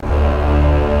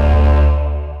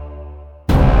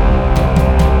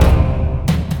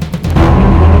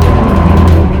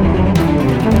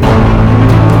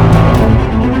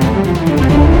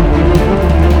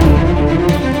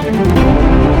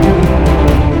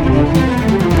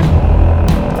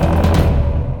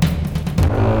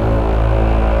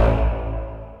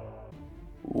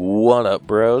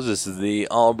bros? This is the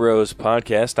All Bros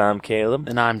podcast. I'm Caleb.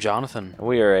 And I'm Jonathan.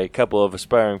 We are a couple of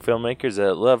aspiring filmmakers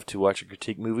that love to watch and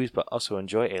critique movies, but also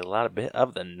enjoy a bit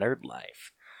of the nerd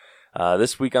life.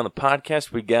 This week on the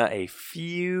podcast, we got a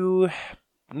few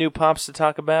new pops to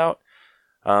talk about,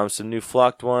 some new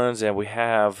flocked ones, and we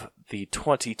have the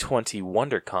 2020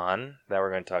 WonderCon that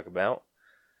we're going to talk about.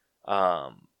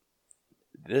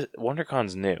 This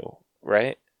WonderCon's new,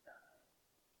 right?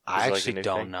 I actually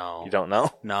don't know. You don't know?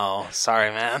 No,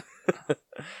 sorry, man.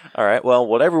 All right, well,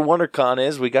 whatever WonderCon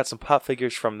is, we got some pop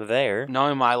figures from there.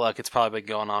 Knowing my luck, it's probably been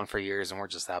going on for years, and we're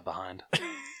just that behind.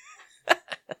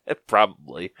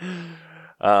 Probably.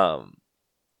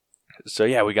 So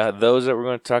yeah, we got those that we're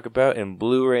going to talk about. In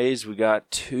Blu-rays, we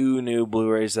got 2 new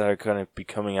Blu-rays that are going to be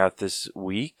coming out this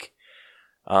week.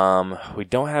 We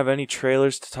don't have any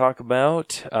trailers to talk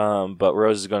about, but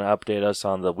Rose is going to update us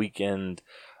on the weekend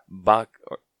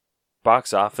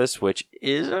box office, which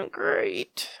isn't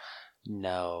great.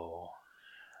 No.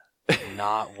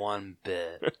 Not one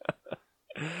bit.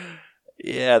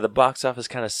 Yeah, the box office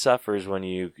kind of suffers when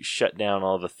you shut down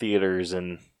all the theaters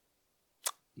in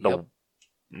the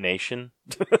nation.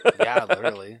 Yeah,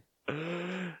 literally.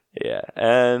 Yeah,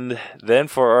 and then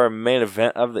for our main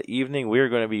event of the evening, we are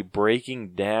going to be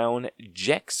breaking down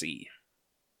Jexi,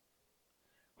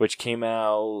 which came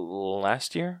out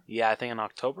last year? Yeah, I think in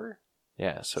October.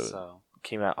 Yeah, so it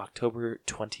came out October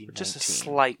 2019. Just a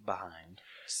slight behind.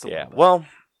 Yeah, well,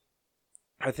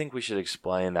 I think we should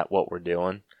explain that what we're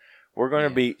doing. We're going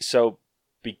to be,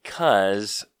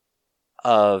 because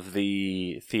of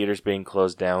the theaters being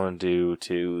closed down due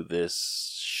to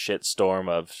this shitstorm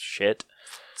of shit.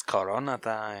 It's Corona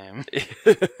time.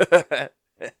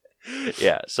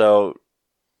 Yeah, so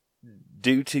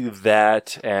due to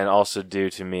that, and also due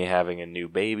to me having a new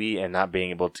baby and not being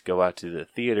able to go out to the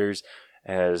theaters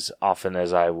as often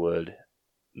as I would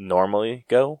normally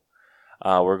go,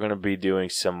 we're going to be doing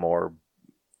some more,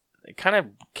 kind of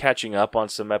catching up on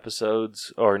some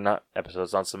episodes, or not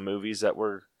episodes, on some movies that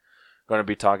we're going to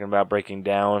be talking about, breaking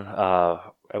down.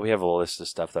 We have a list of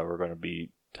stuff that we're going to be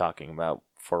talking about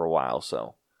for a while,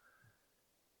 so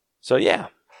yeah.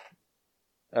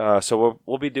 So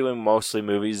we'll be doing mostly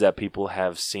movies that people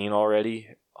have seen already,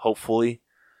 hopefully.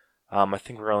 I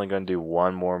think we're only going to do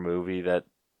one more movie that,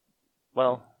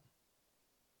 so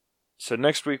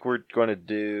next week we're going to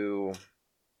do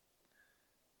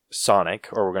Sonic,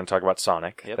 or we're going to talk about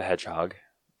Sonic the Hedgehog.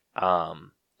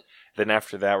 Then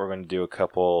after that we're going to do a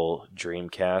couple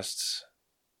Dreamcasts,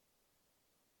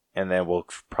 and then we'll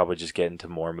probably just get into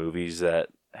more movies that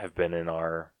have been in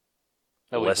our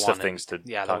list of things to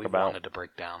talk about. Wanted to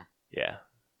break down. Yeah.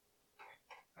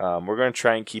 We're going to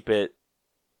try and keep it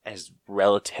as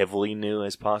relatively new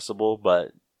as possible,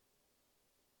 but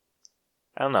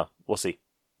I don't know. We'll see.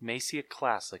 May see a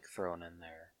classic thrown in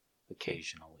there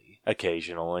occasionally.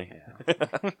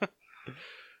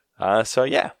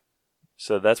 Yeah.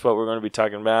 So that's what we're going to be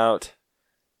talking about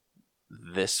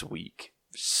this week.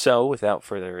 So without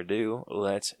further ado,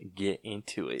 let's get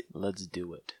into it. Let's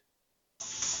do it.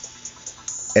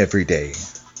 Every day,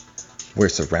 we're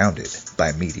surrounded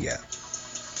by media.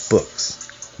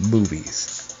 Books,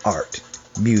 movies, art,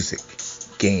 music,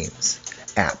 games,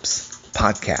 apps,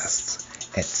 podcasts,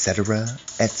 etc.,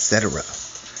 etc.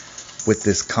 With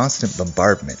this constant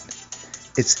bombardment,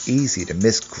 it's easy to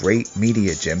miss great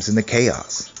media gems in the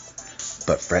chaos.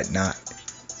 But fret not,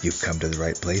 you've come to the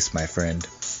right place, my friend.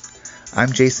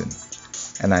 I'm Jason,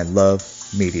 and I love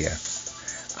media.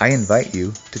 I invite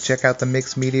you to check out the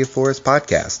Mixed Media Forest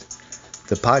podcast,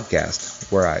 the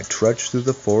podcast where I trudge through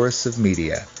the forests of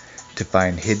media to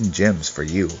find hidden gems for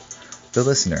you, the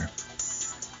listener.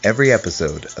 Every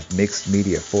episode of Mixed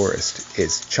Media Forest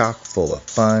is chock full of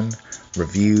fun,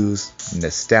 reviews,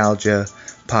 nostalgia,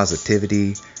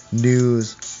 positivity,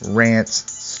 news, rants,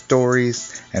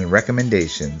 stories, and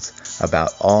recommendations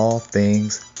about all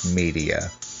things media.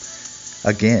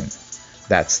 Again,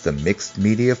 that's the Mixed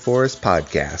Media Forest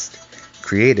podcast,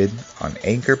 created on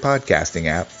Anchor Podcasting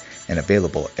app and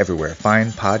available everywhere fine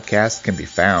podcasts can be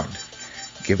found.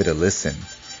 Give it a listen.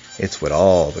 It's what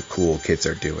all the cool kids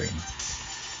are doing.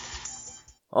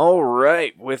 All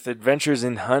right, with Adventures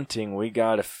in Hunting, we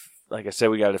got like I said,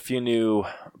 we got a few new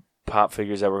pop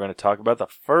figures that we're going to talk about. The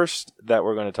first that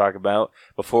we're going to talk about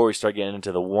before we start getting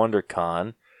into the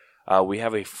WonderCon, we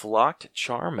have a flocked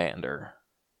Charmander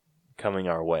coming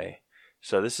our way.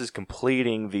 So this is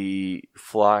completing the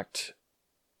flocked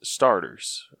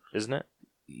starters, isn't it?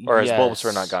 Or has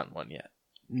Bulbasaur not gotten one yet?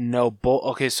 No,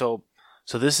 okay, so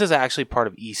this is actually part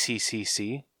of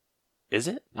ECCC. Is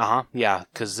it? Yeah,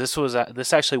 because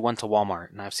this actually went to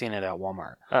Walmart, and I've seen it at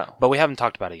Walmart. Oh, but we haven't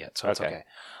talked about it yet, so it's okay.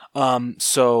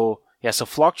 So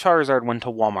Flock Charizard went to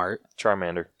Walmart.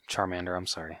 Charmander, I'm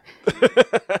sorry.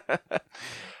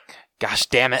 Gosh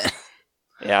damn it.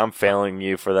 Yeah, I'm failing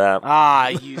you for that. Ah,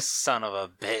 you son of a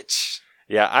bitch.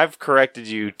 Yeah, I've corrected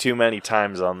you too many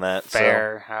times on that.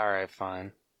 Fair. So. All right,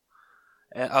 fine.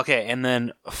 Okay, and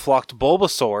then Flocked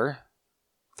Bulbasaur.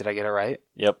 Did I get it right?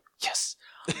 Yep. Yes.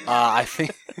 I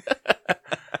think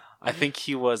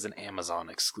he was an Amazon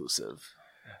exclusive.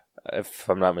 If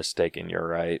I'm not mistaken, you're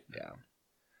right.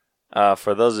 Yeah.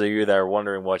 For those of you that are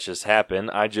wondering what just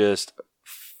happened, I just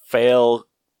failed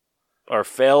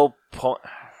Rose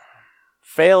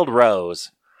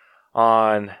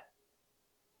on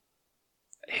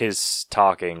his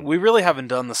talking. We really haven't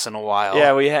done this in a while.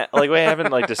 Yeah, we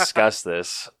haven't discussed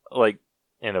this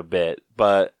in a bit,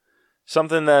 but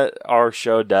something that our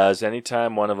show does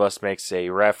anytime one of us makes a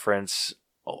reference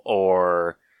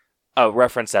or a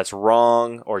reference that's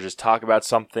wrong or just talk about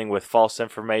something with false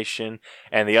information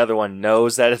and the other one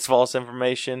knows that it's false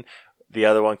information, the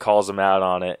other one calls them out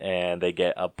on it and they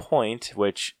get a point,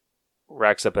 which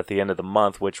racks up at the end of the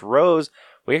month, which Rose,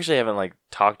 we actually haven't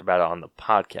talked about it on the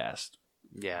podcast.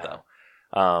 Yeah.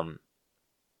 Though.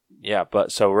 Yeah,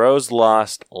 but so Rose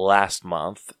lost last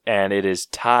month and it is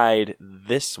tied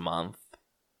this month.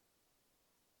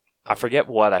 I forget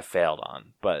what I failed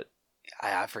on, but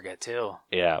I forget too.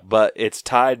 Yeah, but it's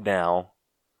tied now.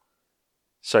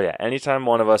 So yeah, anytime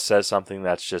one of us says something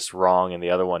that's just wrong and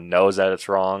the other one knows that it's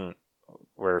wrong,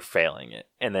 we're failing it.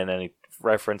 And then any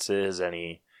references,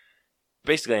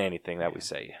 basically anything that we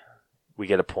say, we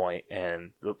get a point,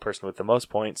 and the person with the most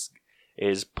points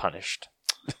is punished.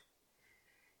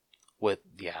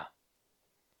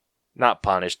 Not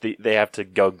punished. They have to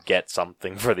go get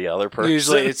something for the other person.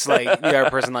 Usually it's the other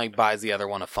person buys the other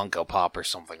one a Funko Pop or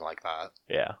something like that.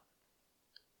 Yeah.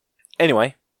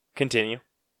 Anyway, continue.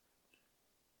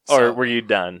 Or were you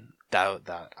done? I don't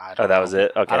know. That was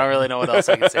it? Okay. I don't really know what else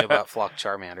I can say about Flock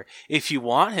Charmander. If you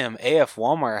want him, AF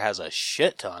Walmart has a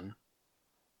shit ton.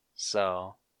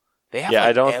 So they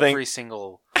have every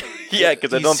single... Yeah,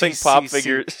 because I don't think pop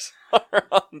figures are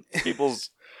on people's...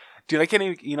 Dude, I can't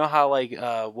even... You know how,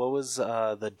 what was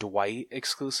the Dwight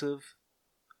exclusive?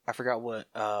 I forgot what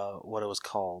it was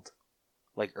called.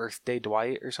 Earth Day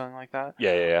Dwight or something like that?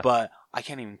 Yeah. But I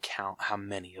can't even count how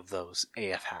many of those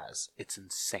AF has. It's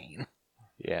insane.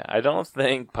 Yeah, I don't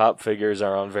think pop figures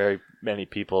are on very many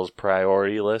people's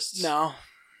priority lists. No.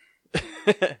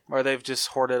 Or they've just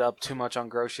hoarded up too much on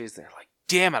groceries. They're like,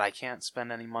 damn it, I can't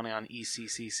spend any money on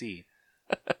ECCC.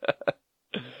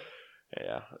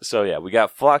 Yeah. So yeah, we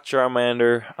got Flocked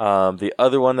Charmander. The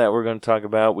other one that we're going to talk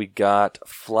about, we got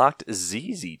Flocked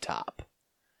ZZ Top.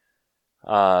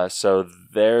 So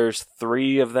there's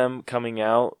 3 of them coming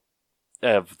out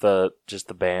of the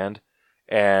band,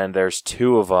 and there's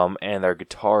 2 of them, and their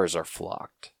guitars are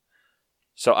flocked.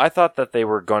 So I thought that they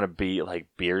were going to be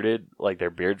bearded, their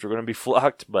beards were going to be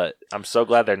flocked, but I'm so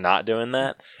glad they're not doing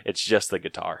that. It's just the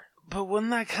guitar. But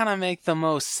wouldn't that kind of make the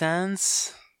most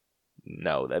sense?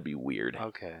 No, that'd be weird.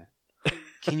 Okay.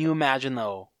 Can you imagine,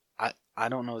 though? I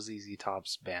don't know ZZ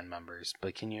Top's band members,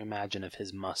 but can you imagine if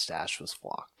his mustache was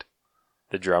flocked?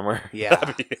 The drummer? Yeah.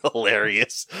 That'd be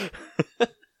hilarious.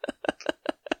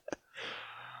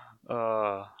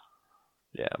 Yeah,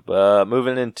 but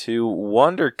moving into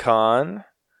WonderCon,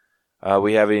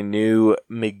 we have a new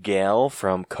Miguel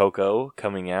from Coco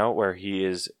coming out where he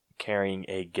is carrying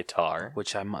a guitar.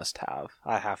 Which I must have.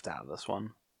 I have to have this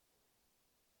one.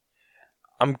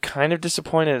 I'm kind of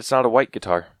disappointed it's not a white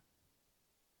guitar.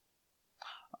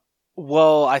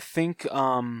 Well, I think,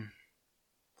 oh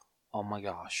my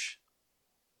gosh.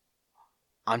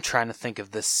 I'm trying to think of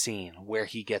this scene where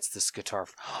he gets this guitar.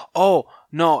 Oh,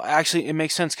 no, actually, it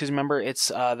makes sense because remember, it's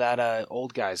that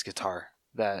old guy's guitar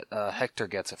that Hector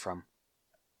gets it from.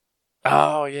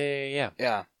 Oh, yeah.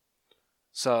 Yeah.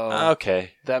 So,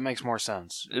 okay. That makes more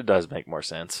sense. It does make more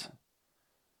sense.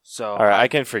 So, all right, I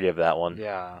can forgive that one.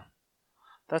 Yeah.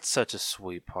 That's such a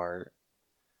sweet part.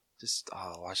 Just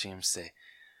watching him say,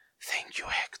 "Thank you,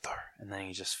 Hector," and then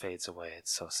he just fades away.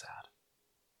 It's so sad.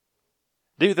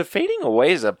 Dude, the fading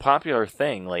away is a popular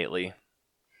thing lately.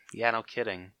 Yeah, no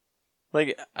kidding.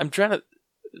 I'm trying to...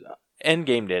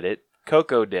 Endgame did it.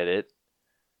 Coco did it.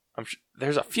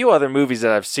 There's a few other movies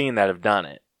that I've seen that have done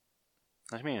it.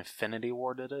 I mean, Infinity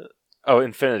War did it? Oh,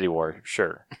 Infinity War,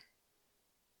 sure.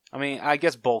 I mean, I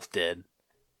guess both did.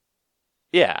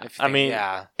 Yeah,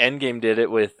 Endgame did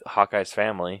it with Hawkeye's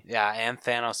family. Yeah, and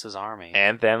Thanos' army.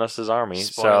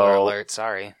 Spoiler alert,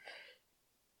 sorry.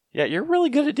 Yeah, you're really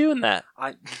good at doing that.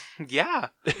 Yeah,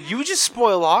 you just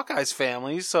spoil Hawkeye's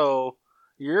family, so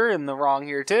you're in the wrong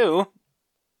here too.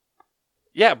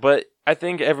 Yeah, but I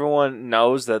think everyone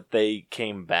knows that they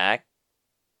came back.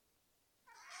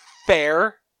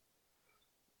 Fair.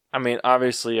 I mean,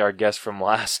 obviously, our guest from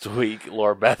last week,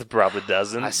 Laura Beth, probably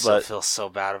doesn't. I still feel so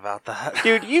bad about that.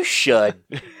 Dude, you should.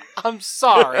 I'm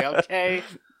sorry, okay?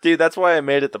 Dude, that's why I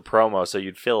made it the promo, so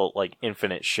you'd feel, like,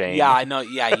 infinite shame. Yeah, I know.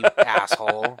 Yeah, you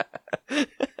asshole. You're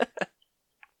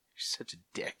such a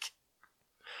dick.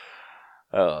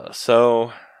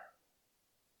 So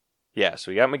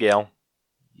we got Miguel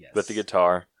with the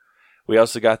guitar. We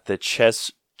also got the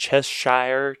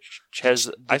Cheshire.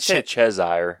 I say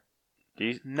Cheshire.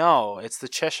 No, it's the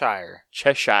Cheshire.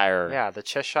 Cheshire. Yeah, the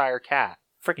Cheshire cat.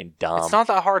 Freaking dumb. It's not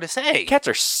that hard to say. Cats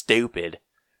are stupid.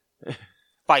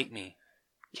 Bite me.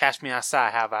 Catch me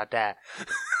outside. How about that?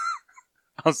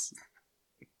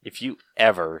 If you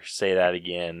ever say that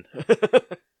again,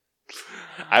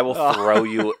 I will throw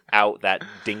you out that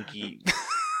dinky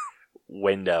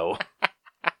window.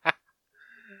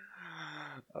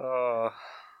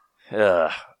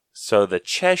 So the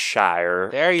Cheshire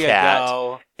there you cat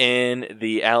go. in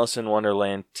the Alice in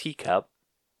Wonderland teacup.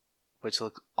 Which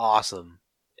looks awesome.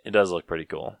 It does look pretty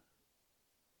cool.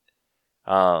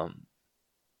 Yeah,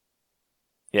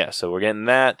 so we're getting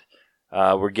that.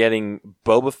 We're getting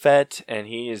Boba Fett, and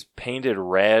he is painted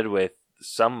red with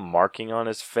some marking on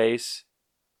his face.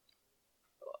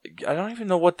 I don't even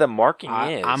know what the marking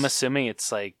is. I'm assuming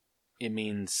it's like, it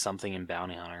means something in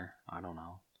Bounty Hunter. I don't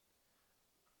know.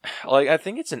 Like, I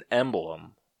think it's an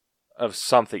emblem of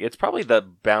something. It's probably the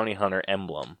Bounty Hunter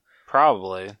emblem.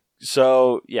 Probably.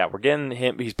 So, yeah, we're getting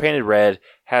him. He's painted red,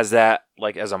 has that,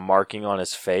 like, as a marking on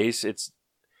his face.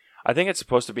 I think it's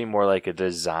supposed to be more like a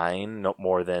design, no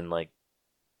more than, like,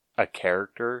 a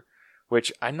character,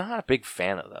 which I'm not a big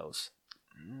fan of those.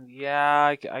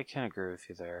 Yeah, I can agree with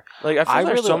you there. Like, I feel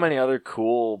there's so many other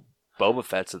cool Boba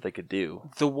Fett's that they could do.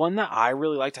 The one that I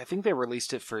really liked, I think they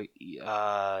released it for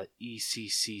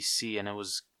ECCC, and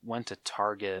went to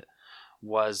Target,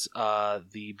 was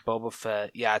the Boba Fett.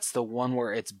 Yeah, it's the one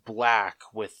where it's black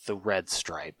with the red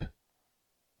stripe.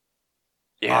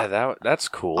 Yeah, that's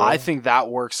cool. I think that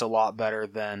works a lot better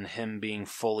than him being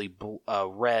fully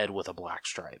red with a black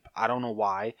stripe. I don't know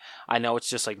why. I know it's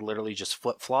just like literally just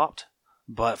flip-flopped,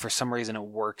 but for some reason it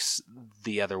works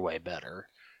the other way better.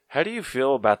 How do you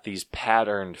feel about these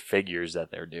patterned figures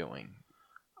that they're doing?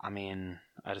 I mean,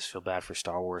 I just feel bad for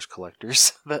Star Wars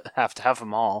collectors that have to have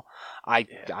them all. I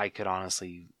could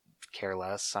honestly care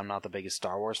less. I'm not the biggest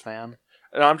Star Wars fan.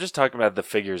 No, I'm just talking about the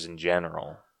figures in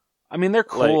general. I mean, they're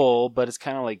cool, but it's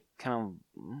kind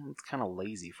of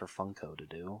lazy for Funko to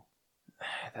do.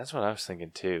 That's what I was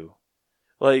thinking too.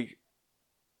 Like,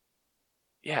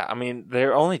 yeah, I mean,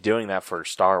 they're only doing that for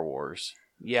Star Wars.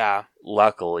 Yeah,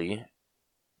 luckily,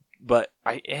 but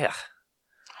I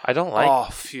don't like. Oh,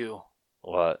 phew.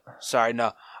 What? Sorry,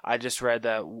 no. I just read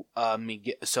that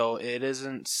Miguel. So it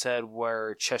isn't said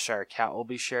where Cheshire Cat will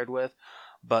be shared with,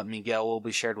 but Miguel will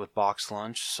be shared with Box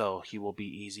Lunch, so he will be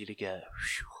easy to get.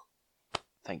 Whew.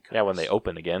 Thank goodness. Yeah, when they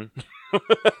open again.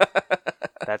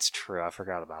 That's true. I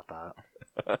forgot about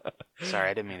that.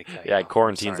 Sorry, I didn't mean to cut you. Yeah,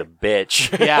 quarantine's a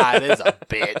bitch. Yeah, it is a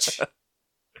bitch.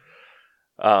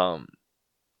 Oh,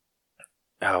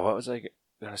 what was I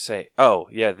gonna say? Oh,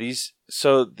 yeah, these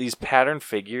pattern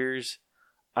figures,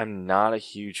 I'm not a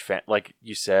huge fan. Like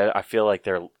you said, I feel like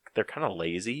they're kind of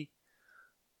lazy,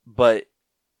 but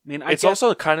I mean, it's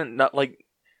also kind of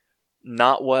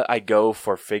not what I go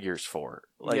for figures for.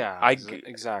 Like, yeah,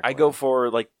 exactly. I go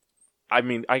for I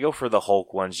go for the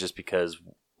Hulk ones just because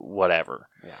whatever.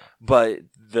 Yeah. But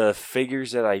the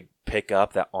figures that I pick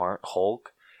up that aren't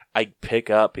Hulk, I pick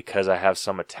up because I have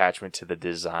some attachment to the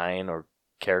design or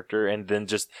character, and then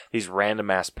just these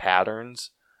random ass patterns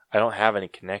I don't have any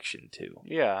connection to.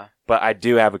 Yeah. But I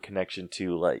do have a connection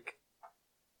to, like,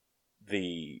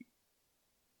 the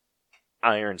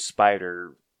Iron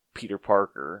Spider Peter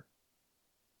Parker,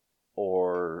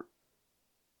 or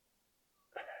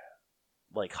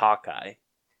like Hawkeye.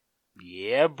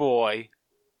 Yeah, boy.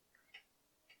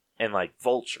 And like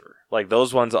Vulture. Like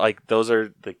those ones, like those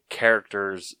are the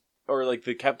characters, or like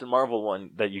the Captain Marvel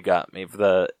one that you got me for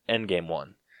the Endgame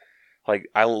one. Like,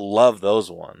 I love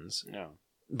those ones. Yeah.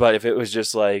 But if it was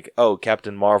just like, oh,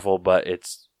 Captain Marvel, but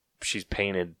she's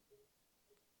painted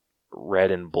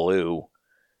red and blue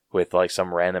with like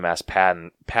some random ass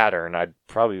pattern, I'd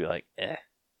probably be like, eh.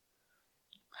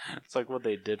 It's like what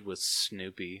they did with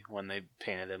Snoopy when they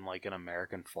painted him like an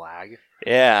American flag.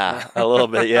 Yeah, a little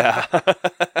bit, yeah.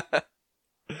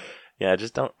 Yeah,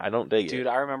 I don't dig it. Dude,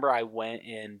 I remember I went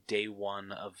in day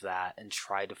one of that and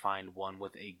tried to find one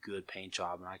with a good paint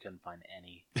job, and I couldn't find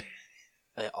any.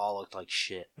 They all looked like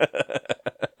shit.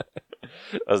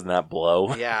 Doesn't that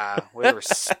blow? Yeah, way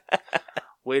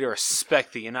to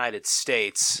respect the United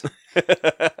States.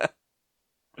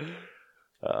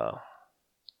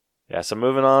 Yeah, so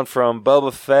moving on from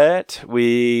Boba Fett,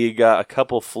 we got a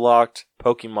couple flocked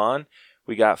Pokemon.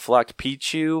 We got flocked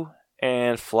Pichu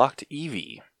and flocked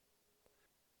Eevee.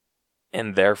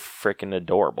 And they're freaking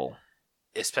adorable.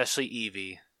 Especially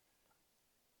Eevee.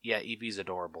 Yeah, Eevee's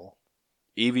adorable.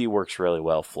 Eevee works really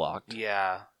well flocked.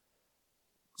 Yeah.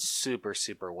 Super,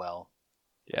 super well.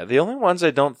 Yeah, the only ones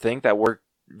I don't think that work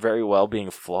very well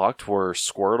being flocked were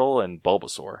Squirtle and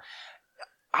Bulbasaur.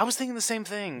 I was thinking the same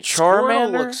thing. Charmander?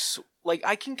 Squirtle looks like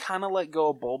I can kind of let go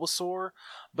of Bulbasaur,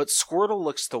 but Squirtle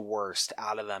looks the worst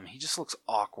out of them. He just looks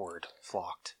awkward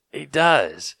flocked. He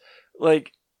does.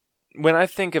 Like, when I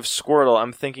think of Squirtle,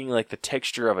 I'm thinking like the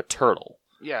texture of a turtle.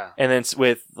 Yeah. And then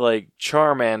with like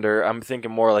Charmander, I'm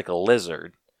thinking more like a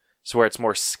lizard. So where it's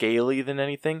more scaly than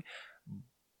anything.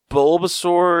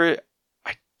 Bulbasaur,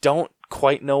 I don't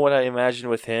quite know what I imagine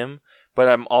with him, but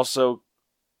I'm also,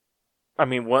 I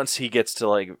mean, once he gets to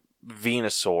like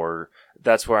Venusaur,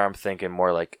 that's where I'm thinking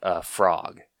more like a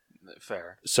frog.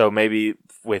 Fair. So maybe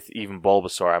with even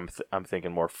Bulbasaur, I'm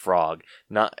thinking more frog.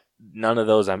 None of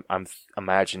those I'm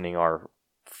imagining are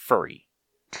furry.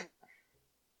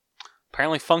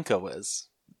 Apparently Funko is.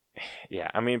 Yeah,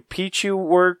 I mean Pichu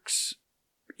works.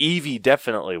 Eevee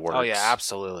definitely works. Oh yeah,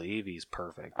 absolutely. Eevee's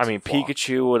perfect. I mean flocked.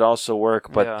 Pikachu would also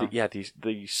work, but Yeah.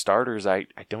 the starters I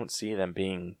don't see them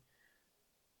being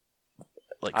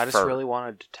like I just fur. really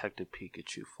wanted Detective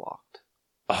Pikachu flocked.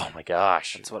 Oh my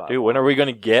gosh. That's what I Dude, when are we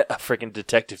going to get a freaking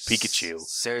Detective Pikachu?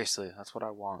 Seriously, that's what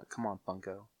I want. Come on,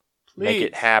 Funko. Please. Make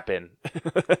it happen.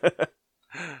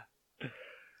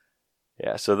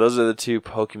 Yeah, so those are the two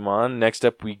Pokemon. Next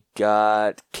up, we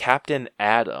got Captain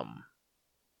Atom,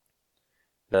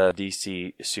 the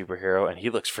DC superhero, and he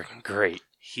looks freaking great.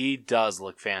 He does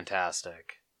look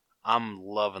fantastic. I'm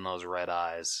loving those red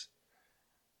eyes.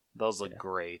 Those look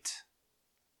great.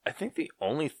 I think the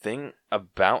only thing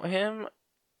about him,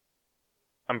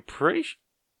 I'm pretty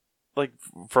like,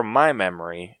 from my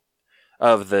memory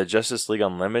of the Justice League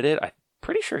Unlimited, I'm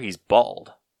pretty sure he's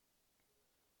bald.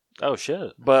 Oh,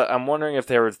 shit. But I'm wondering if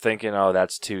they were thinking, oh,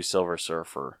 that's too Silver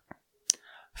Surfer.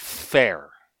 Fair.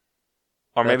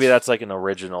 Or maybe that's like an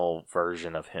original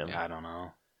version of him. Yeah, I don't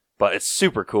know. But it's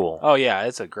super cool. Oh, yeah,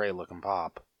 it's a great looking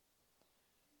pop.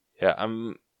 Yeah,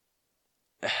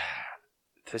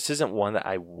 this isn't one that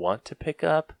I want to pick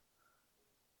up,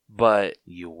 but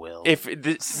you will. If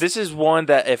this is one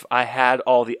that if I had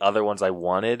all the other ones I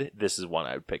wanted, this is one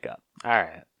I would pick up. All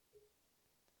right.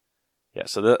 Yeah,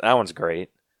 so that one's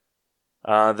great.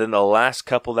 Then the last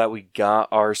couple that we got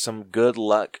are some Good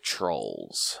Luck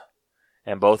Trolls.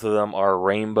 And both of them are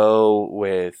rainbow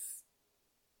with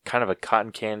kind of a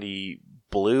cotton candy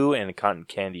blue and a cotton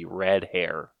candy red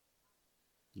hair.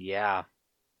 Yeah.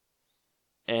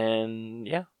 And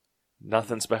yeah,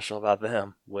 nothing special about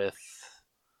them. With,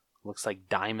 looks like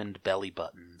diamond belly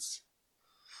buttons.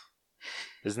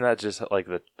 Isn't that just like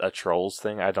a Trolls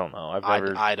thing? I don't know.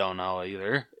 I don't know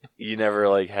either. You never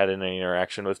like had any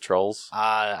interaction with Trolls?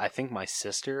 I think my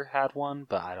sister had one,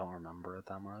 but I don't remember it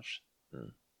that much.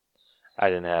 I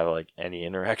didn't have like any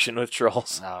interaction with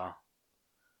Trolls. No.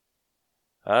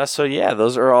 So yeah,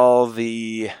 those are all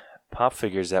the pop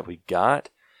figures that we got.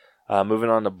 Moving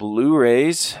on to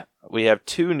Blu-rays, we have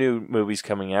 2 new movies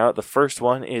coming out. The first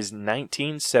one is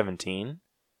 1917,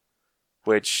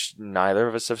 which neither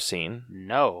of us have seen.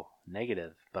 No,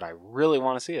 negative, but I really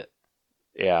want to see it.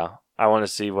 Yeah, I want to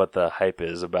see what the hype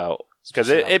is about. Because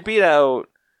it beat out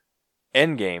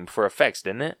Endgame for effects,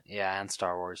 didn't it? Yeah, and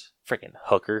Star Wars. Freaking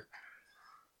hooker.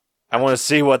 I want to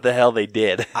see what the hell they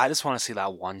did. I just want to see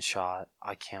that one shot.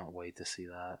 I can't wait to see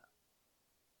that.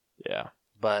 Yeah.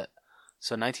 But,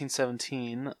 so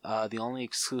 1917, the only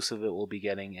exclusive it will be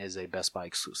getting is a Best Buy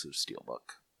exclusive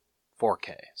Steelbook.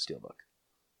 4K Steelbook.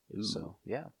 Ooh. So,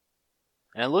 yeah.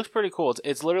 And it looks pretty cool.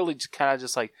 It's literally just kind of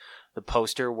just like the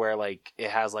poster where like it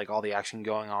has like all the action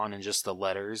going on and just the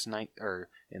letters, or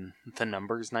in the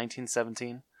numbers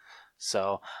 1917.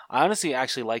 So, I honestly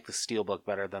actually like the Steelbook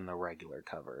better than the regular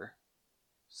cover.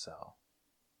 So.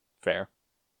 Fair.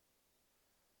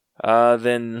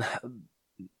 Then,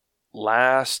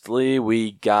 lastly,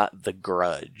 we got The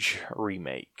Grudge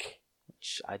remake.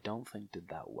 Which I don't think did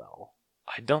that well.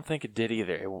 I don't think it did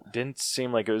either. It didn't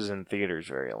seem like it was in theaters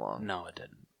very long. No, it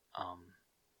didn't.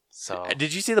 So.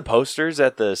 Did you see the posters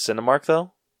at the Cinemark,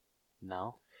 though?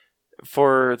 No.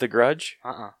 For The Grudge?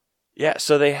 Yeah,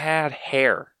 so they had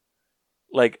hair,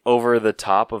 like, over the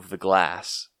top of the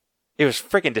glass. It was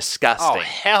freaking disgusting. Oh,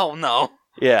 hell no.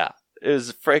 Yeah, it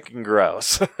was freaking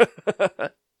gross.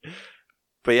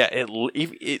 But yeah,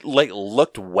 it like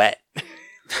looked wet.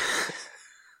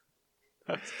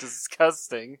 That's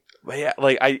disgusting. But yeah,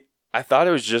 like I thought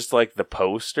it was just like the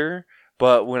poster,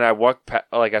 but when I walked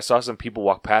I saw some people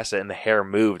walk past it and the hair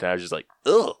moved, and I was just like,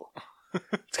 ugh.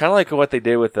 It's kind of like what they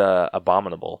did with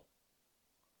Abominable.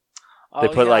 They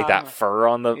put like that fur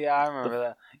on the. Yeah, I remember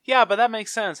that. Yeah, but that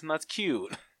makes sense, and that's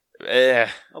cute. A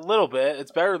little bit.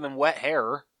 It's better than wet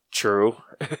hair. True.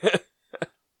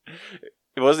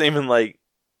 It wasn't even like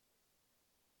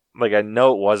I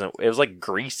know it wasn't. It was like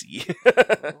greasy.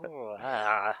 Ooh,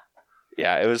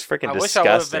 Yeah, it was freaking disgusting. I wish I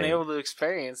would have been able to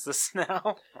experience this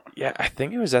now. Yeah, I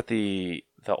think it was at the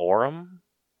Orem.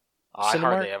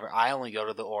 I only go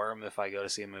to the Orem if I go to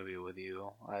see a movie with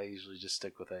you. I usually just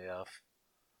stick with AF.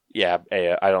 Yeah,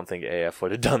 I don't think AF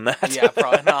would have done that. Yeah,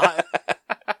 probably not.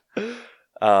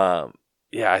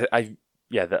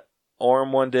 The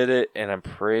Orem one did it, and I'm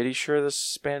pretty sure the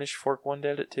Spanish Fork one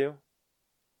did it too.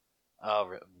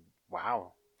 Oh,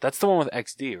 wow. That's the one with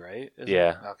XD, right?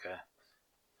 Yeah. Okay.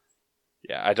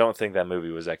 Yeah, I don't think that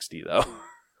movie was XD, though.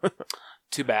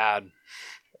 Too bad.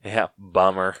 Yeah,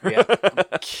 bummer. Yeah,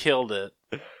 killed it.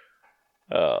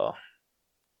 Oh.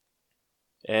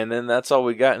 And then that's all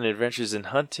we got in Adventures in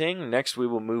Hunting. Next, we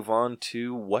will move on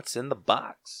to What's in the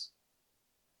Box.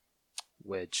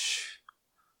 Which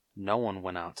no one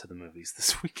went out to the movies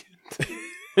this weekend.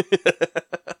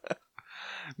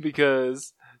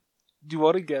 Because, do you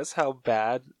want to guess how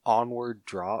bad Onward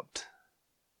dropped?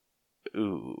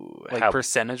 Ooh. Like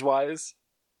percentage-wise?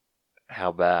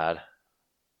 How bad?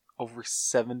 Over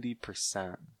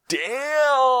 70%.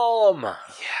 Damn!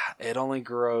 Yeah, it only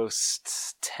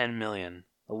grossed 10 million.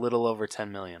 A little over 10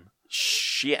 million.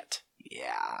 Shit.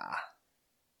 Yeah.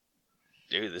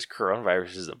 Dude, this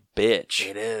coronavirus is a bitch.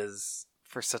 It is.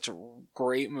 For such a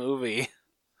great movie.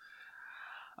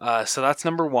 So that's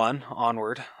number 1,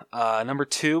 Onward. Number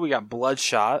 2, we got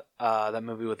Bloodshot. That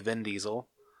movie with Vin Diesel.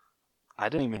 I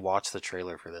didn't even watch the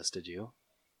trailer for this, did you?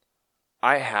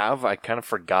 I have. I kind of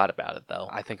forgot about it, though.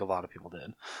 I think a lot of people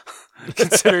did.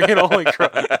 Considering it only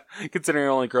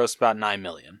grossed about 9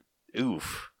 million.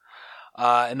 Oof.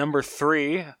 And number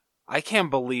 3, I can't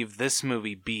believe this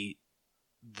movie beat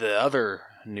the other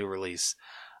new release.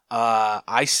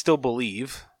 I Still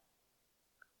Believe.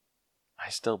 I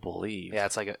Still Believe. Yeah,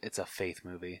 it's a faith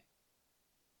movie.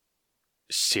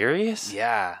 Serious?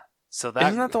 Yeah. So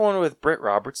isn't that the one with Britt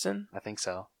Robertson? I think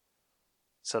so.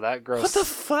 So that grossed. What the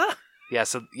fuck? Yeah.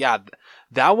 So yeah,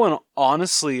 that one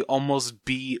honestly almost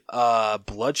beat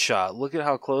Bloodshot. Look at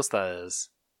how close that is.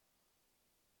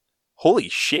 Holy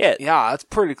shit! Yeah, that's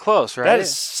pretty close, right? That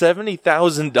is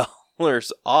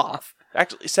 $70,000 off.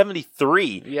 Actually,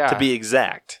 73 to be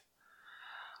exact.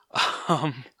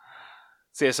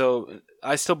 So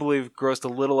I Still Believe grossed a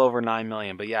little over 9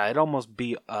 million, but yeah, it almost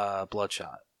beat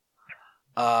Bloodshot.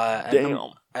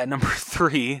 Damn. At number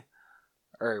 3,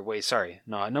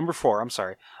 at number 4, I'm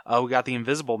sorry. We got The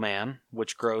Invisible Man,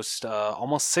 which grossed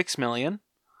almost 6 million.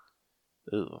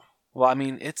 Ooh. Well, I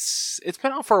mean, it's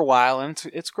been out for a while, and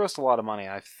it's grossed a lot of money,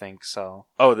 I think, so.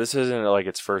 Oh, this isn't like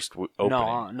its first opening?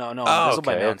 No. Oh,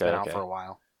 Invisible Man's been out for a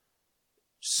while.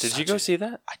 Did you go see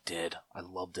that? I did. I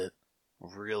loved it.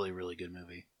 Really, really good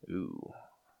movie. Ooh.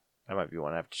 That might be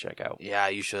one I have to check out. Yeah,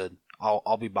 you should.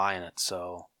 I'll be buying it,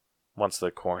 so. Once the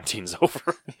quarantine's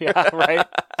over. Yeah, right?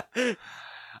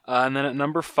 And then at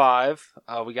number 5,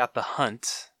 we got The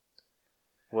Hunt.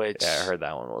 Which, yeah, I heard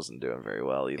that one wasn't doing very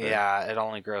well either. Yeah, it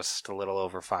only grossed a little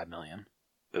over 5 million.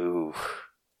 Ooh.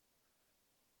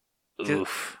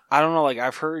 Oof. I don't know, like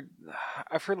I've heard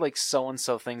like so and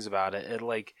so things about it.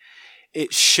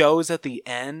 It shows at the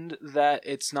end that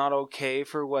it's not okay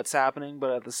for what's happening,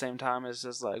 but at the same time it's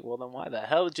just like, well then why the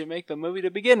hell did you make the movie to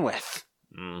begin with?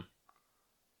 Mm.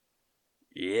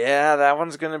 Yeah, that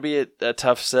one's gonna be a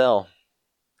tough sell.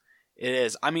 It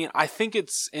is. I mean, I think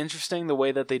it's interesting the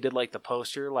way that they did like the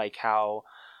poster, like how,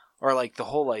 or like the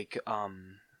whole like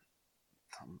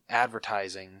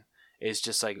advertising is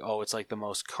just like, oh, it's like the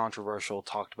most controversial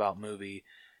talked about movie,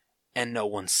 and no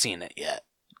one's seen it yet.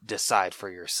 Decide for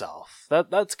yourself.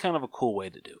 That's kind of a cool way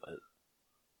to do it.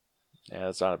 Yeah,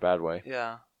 that's not a bad way.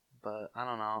 Yeah, but I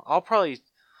don't know. I'll probably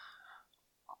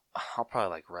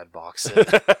like Redbox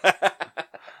it.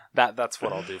 That's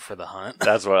what I'll do for The Hunt.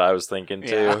 That's what I was thinking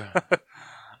too.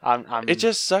 Yeah. It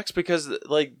just sucks because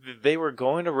like they were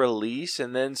going to release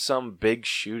and then some big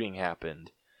shooting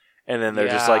happened. And then they're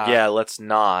just like, yeah, let's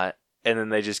not. And then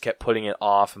they just kept putting it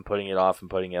off and putting it off and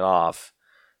putting it off.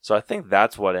 So I think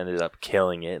that's what ended up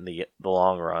killing it in the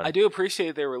long run. I do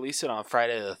appreciate they released it on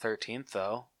Friday the 13th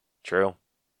though. True.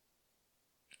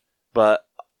 But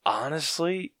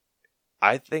honestly,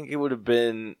 I think it would have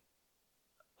been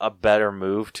a better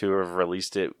move to have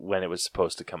released it when it was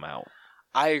supposed to come out.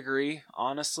 I agree,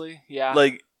 honestly. Yeah.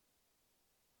 Like,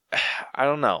 I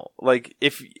don't know. Like,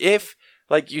 if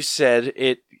like you said,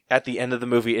 it at the end of the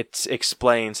movie, it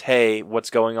explains, hey, what's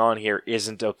going on here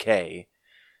isn't okay.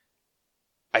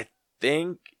 I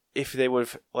think if they would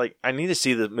have, like, I need to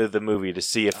see the movie to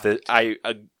see if I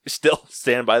still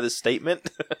stand by this statement.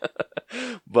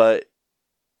 But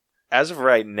as of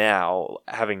right now,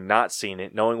 having not seen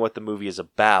it, knowing what the movie is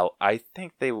about, I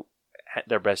think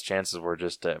their best chances were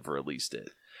just to have released it.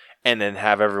 And then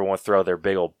have everyone throw their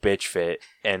big old bitch fit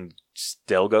and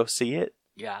still go see it.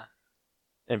 Yeah.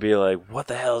 And be like, what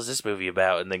the hell is this movie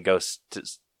about? And then go to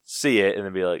see it and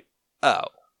then be like, oh.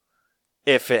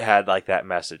 If it had like that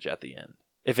message at the end.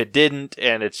 If it didn't,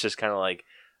 and it's just kind of like,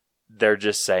 they're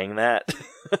just saying that.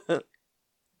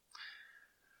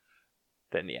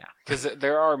 Then yeah. Because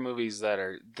there are movies that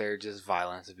they're just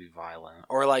violent to be violent.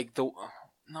 Or like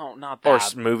no, not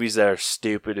that. Or movies that are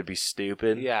stupid to be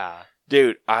stupid. Yeah.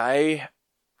 Dude, I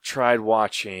tried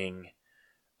watching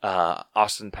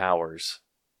Austin Powers.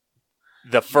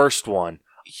 The first one.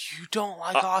 You don't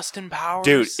like Austin Powers?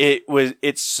 Dude,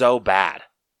 it's so bad.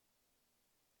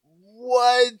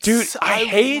 What? Dude,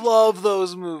 I love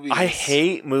those movies. I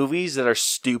hate movies that are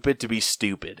stupid to be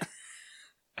stupid.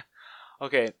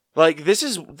 Okay. Like, this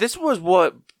was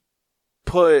what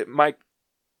put Mike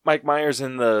Myers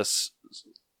in the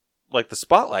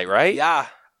spotlight, right? Yeah.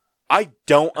 I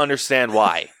don't understand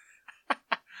why.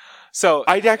 So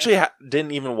I actually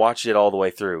didn't even watch it all the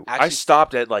way through. I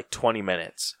stopped at like 20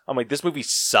 minutes. I'm like, this movie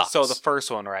sucks. So the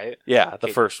first one, right? Yeah, the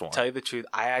first one. Tell you the truth,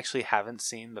 I actually haven't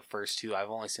seen the first two. I've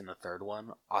only seen the third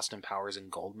one, Austin Powers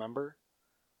and Goldmember.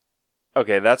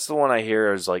 Okay, that's the one I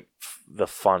hear is like the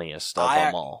funniest of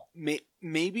them all.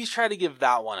 Maybe try to give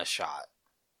that one a shot.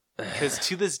 Because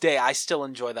to this day, I still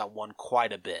enjoy that one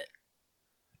quite a bit.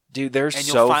 Dude, and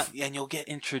you'll get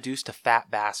introduced to Fat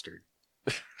Bastard.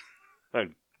 Oh,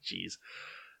 jeez.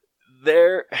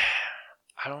 I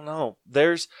don't know.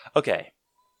 There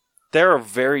are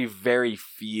very, very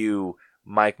few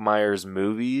Mike Myers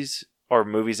movies or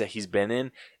movies that he's been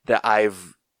in that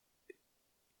I've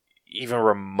even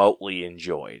remotely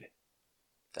enjoyed.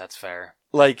 That's fair.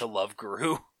 Like The Love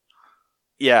Guru.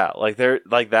 Yeah, like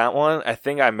that one. I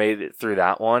think I made it through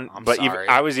that one, sorry.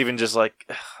 I was even just like,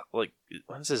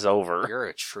 when's this over? You're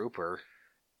a trooper.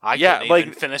 I couldn't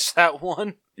even finish that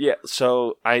one. Yeah,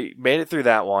 so I made it through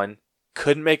that one.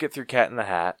 Couldn't make it through Cat in the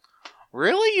Hat.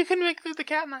 Really? You couldn't make it through the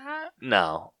Cat in the Hat?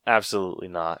 No, absolutely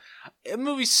not. The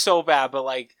movie's so bad, but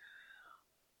like,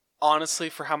 honestly,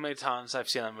 for how many times I've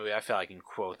seen that movie, I feel I can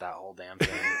quote that whole damn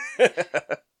thing.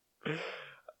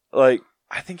 Like,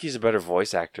 I think he's a better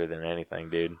voice actor than anything,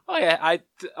 dude. Oh yeah,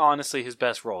 honestly, his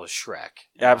best role is Shrek.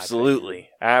 Absolutely.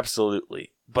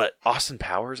 But Austin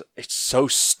Powers, it's so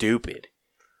stupid.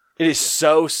 It is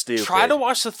so stupid. Try to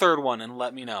watch the third one and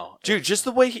let me know. Dude, just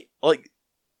the way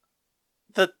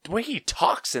the way he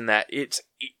talks in that, it's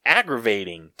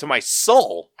aggravating to my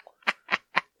soul.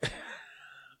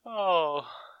 Oh,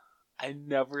 I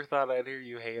never thought I'd hear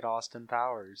you hate Austin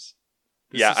Powers.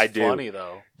 I do. Funny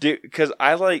though, dude, because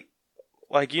I like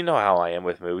you know how I am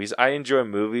with movies. I enjoy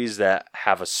movies that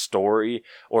have a story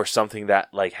or something that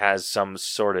like has some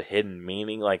sort of hidden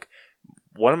meaning. Like,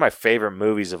 one of my favorite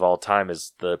movies of all time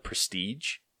is The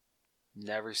Prestige.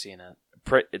 Never seen it.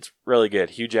 It's really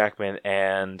good. Hugh Jackman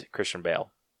and Christian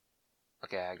Bale.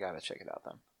 Okay, I gotta check it out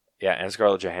then. Yeah, and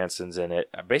Scarlett Johansson's in it.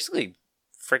 Basically,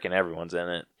 freaking everyone's in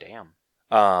it. Damn.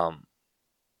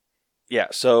 Yeah,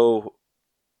 so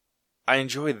I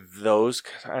enjoy those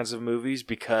kinds of movies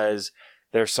because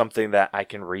there's something that I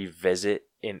can revisit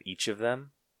in each of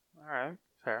them. All right,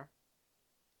 fair.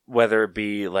 Whether it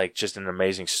be like just an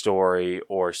amazing story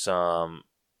or some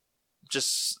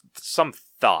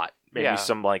thought, maybe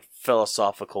some like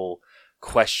philosophical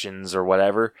questions or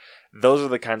whatever. Those are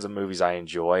the kinds of movies I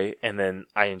enjoy. And then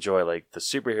I enjoy like the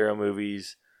superhero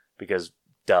movies because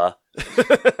duh.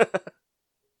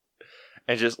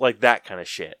 And just like that kind of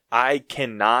shit. I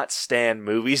cannot stand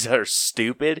movies that are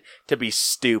stupid to be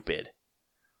stupid.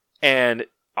 And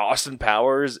Austin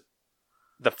Powers,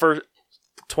 the first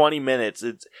 20 minutes,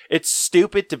 it's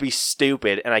stupid to be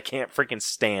stupid, and I can't freaking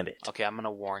stand it. Okay, I'm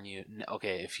gonna warn you.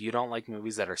 Okay, if you don't like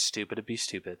movies that are stupid to be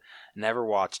stupid, never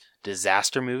watch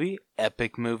disaster movie,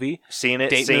 epic movie, seen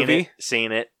it,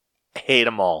 seen it, hate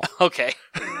them all. Okay.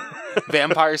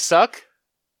 Vampires suck?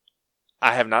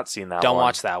 I have not seen that Don't one.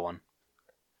 watch that one.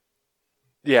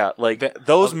 Yeah, like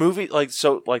those movies, like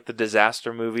the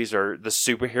disaster movies or the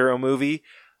superhero movie.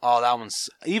 Oh, that one's...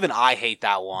 Even I hate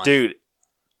that one. Dude,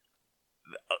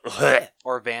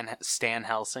 Or Stan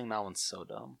Helsing. That one's so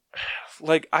dumb.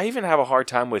 Like, I even have a hard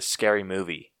time with Scary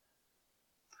Movie.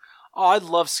 Oh, I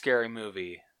love Scary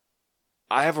Movie.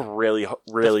 I have a really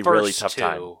tough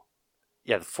time.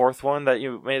 Yeah, the fourth one that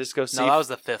you made us go see. No, that was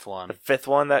the fifth one. The fifth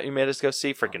one that you made us go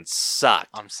see freaking sucked.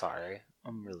 I'm sorry.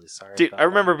 I'm really sorry. Dude, I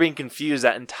remember being confused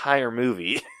that entire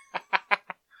movie.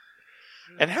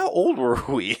 And how old were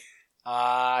we?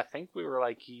 I think we were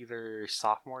like either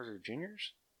sophomores or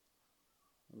juniors.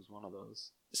 It was one of those.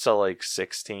 So like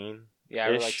 16? Yeah,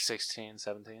 we were like 16,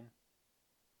 17.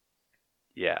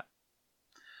 Yeah.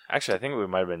 Actually, I think we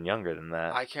might have been younger than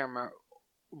that. I can't remember.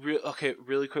 Okay,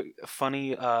 really quick,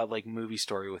 funny like movie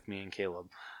story with me and Caleb.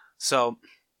 So,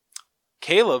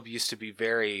 Caleb used to be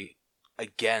very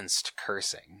against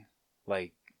cursing,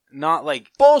 like not like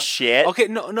bullshit. Okay,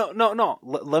 no.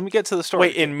 Let me get to the story.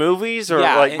 Wait, in movies or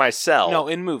myself? No,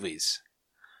 in movies.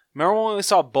 Remember when we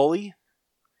saw Bully,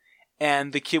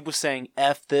 and the kid was saying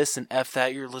 "f this" and "f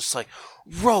that"? You're just like,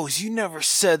 Rose, you never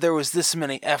said there was this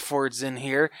many F words in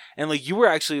here, and like you were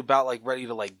actually about like ready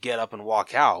to like get up and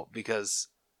walk out because.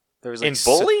 There was like in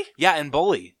Bully? Yeah, in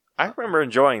Bully. I remember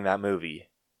enjoying that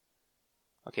movie.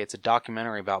 Okay, it's a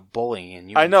documentary about bullying, and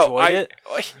you enjoyed it?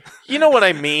 You know what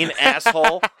I mean,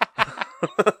 asshole?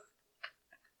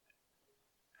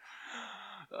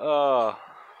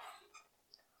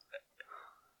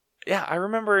 Yeah, I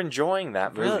remember enjoying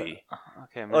that movie. Really?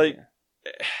 Okay, maybe. Like,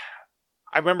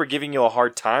 I remember giving you a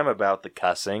hard time about the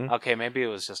cussing. Okay, maybe it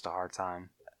was just a hard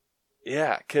time.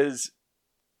 Yeah, because...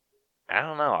 I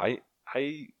don't know,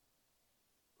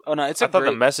 Oh no, I thought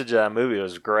the message of that movie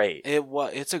was great.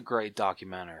 It's a great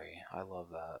documentary. I love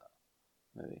that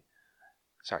movie.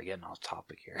 Sorry, getting off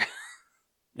topic here.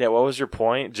 Yeah, what was your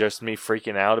point? Just me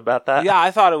freaking out about that? Yeah, I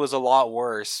thought it was a lot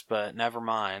worse, but never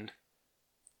mind.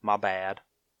 My bad.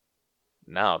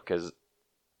 No, because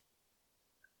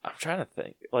I'm trying to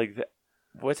think. Like,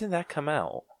 when did that come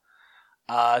out?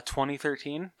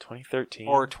 2013. 2013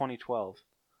 or 2012.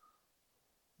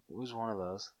 It was one of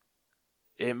those.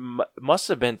 It must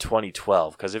have been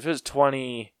 2012, because if it was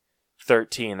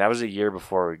 2013, that was a year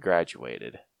before we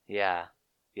graduated. Yeah.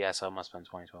 Yeah, so it must have been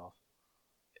 2012.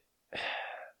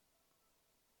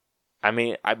 I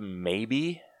mean,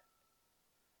 maybe.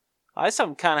 I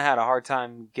kind of had a hard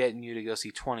time getting you to go see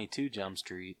 22 Jump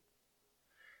Street.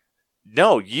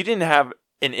 No, you didn't have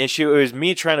an issue. It was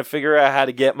me trying to figure out how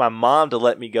to get my mom to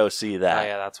let me go see that. Oh,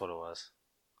 yeah, that's what it was.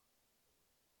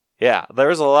 Yeah, there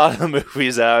was a lot of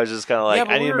movies that I was just kind of like,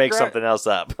 Yeah, I need to make something else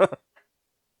up.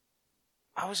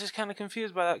 I was just kind of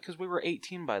confused by that because we were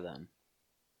 18 by then.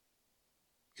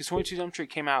 Because 22 Jump Street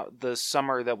came out the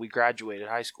summer that we graduated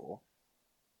high school.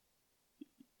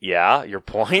 Yeah, your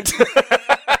point?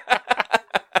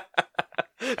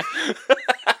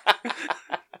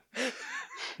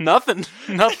 Nothing.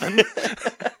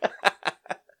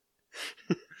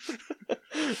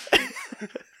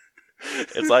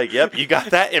 It's like, yep, you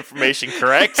got that information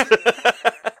correct.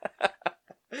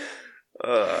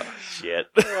 Shit.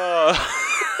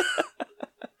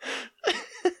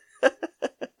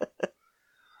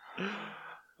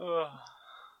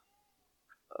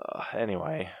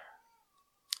 Anyway.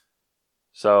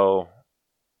 So,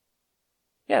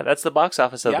 yeah, that's the box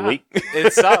office of the week.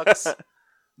 It sucks.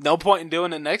 No point in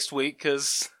doing it next week,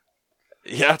 because...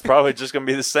 Yeah, it's probably just going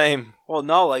to be the same. Well,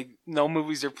 no, like, no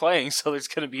movies are playing, so there's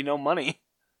going to be no money.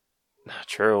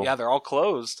 True. Yeah, they're all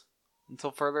closed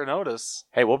until further notice.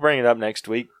 Hey, we'll bring it up next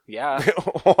week. Yeah.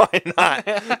 Why not?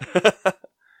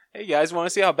 Hey, guys, want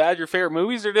to see how bad your favorite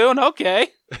movies are doing? Okay.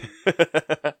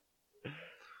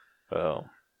 Oh.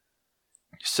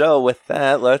 So, with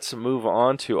that, let's move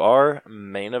on to our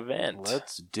main event.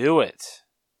 Let's do it.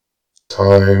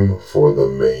 Time for the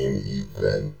main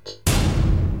event.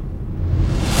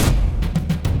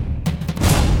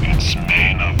 It's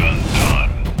main event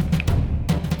time.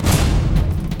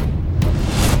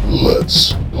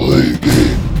 Let's play a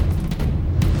game.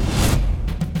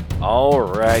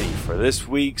 Alrighty, for this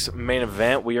week's main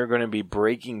event, we are going to be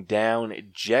breaking down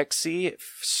Jexi,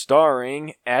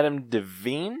 starring Adam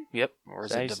Devine. Yep, or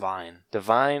is it Divine?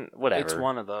 Divine, whatever. It's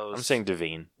one of those. I'm saying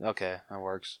Devine. Okay, that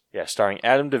works. Yeah, starring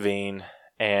Adam Devine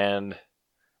and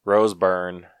Rose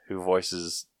Byrne, who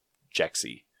voices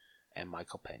Jexi. And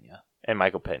Michael Pena.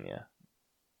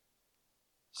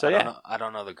 So, I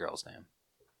don't know the girl's name.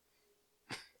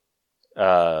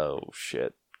 Oh,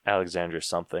 shit. Alexandra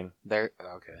something.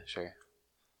 Okay, sure.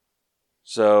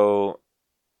 So,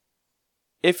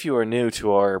 if you are new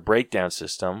to our breakdown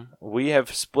system, we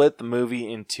have split the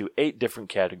movie into 8 different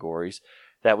categories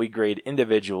that we grade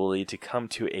individually to come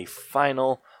to a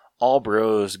final all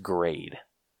bros grade.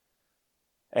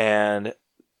 And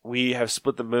we have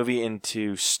split the movie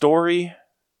into story,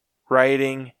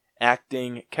 writing,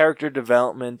 acting, character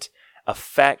development,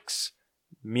 effects,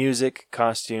 music,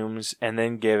 costumes, and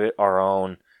then give it our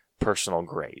own personal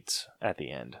grades at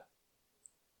the end.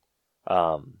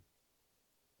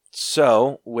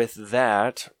 So, with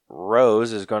that,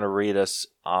 Rose is going to read us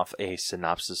off a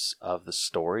synopsis of the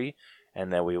story,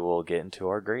 and then we will get into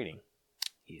our grading.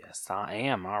 Yes, I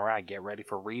am. All right, get ready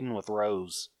for reading with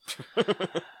Rose.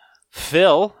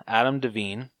 Phil, Adam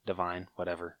Devine,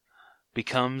 whatever,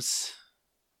 becomes...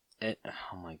 oh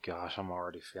my gosh, I'm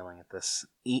already feeling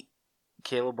it.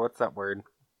 Caleb, what's that word?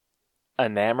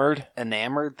 Enamored?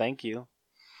 Enamored, thank you.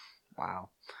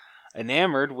 Wow.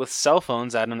 Enamored with cell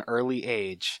phones at an early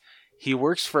age. He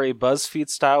works for a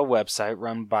BuzzFeed-style website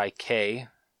run by Kai?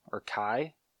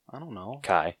 I don't know.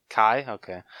 Kai,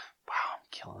 okay. Wow, I'm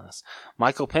killing this.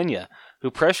 Michael Pena,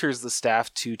 who pressures the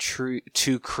staff to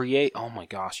create, oh my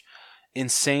gosh,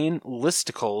 insane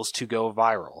listicles to go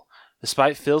viral.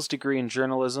 Despite Phil's degree in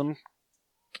journalism,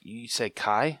 you say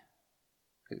Kai?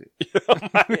 Oh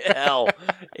my hell.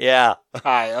 Yeah.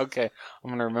 Kai, okay. I'm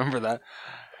going to remember that.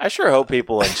 I sure hope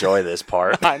people enjoy this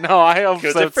part. I know, I hope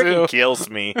Because so it freaking too. kills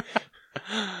me.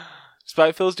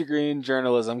 Despite Phil's degree in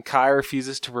journalism, Kai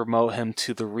refuses to promote him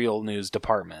to the real news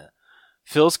department.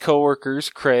 Phil's coworkers,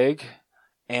 Craig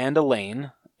and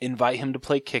Elaine, invite him to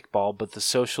play kickball, but the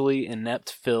socially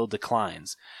inept Phil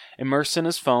declines. Immersed in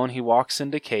his phone, he walks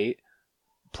into Kate,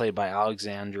 played by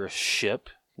Alexandra Shipp.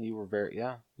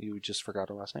 You just forgot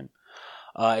her last name.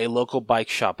 A local bike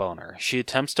shop owner. She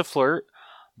attempts to flirt,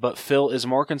 but Phil is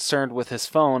more concerned with his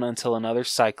phone until another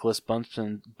cyclist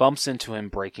bumps into him,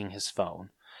 breaking his phone.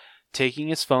 Taking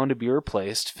his phone to be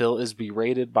replaced, Phil is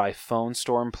berated by phone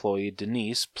store employee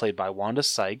Denise, played by Wanda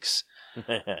Sykes,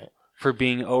 for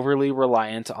being overly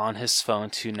reliant on his phone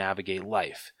to navigate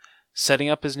life. Setting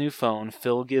up his new phone,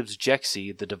 Phil gives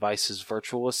Jexi, the device's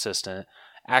virtual assistant,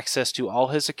 access to all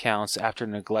his accounts after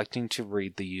neglecting to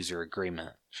read the user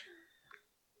agreement.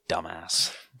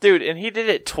 Dumbass. Dude, and he did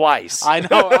it twice. I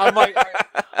know. I'm like,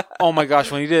 oh my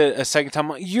gosh, when he did it a second time,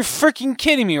 I'm like, you're freaking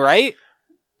kidding me, right?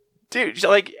 Dude,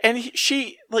 like, and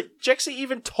Jexi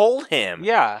even told him.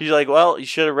 Yeah. She's like, well, you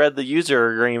should have read the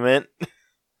user agreement.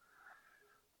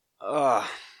 Ugh.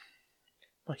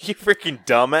 You freaking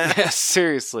dumbass. Yeah,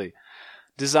 seriously.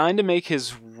 Designed to make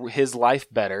his life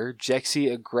better, Jexi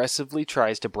aggressively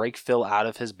tries to break Phil out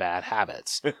of his bad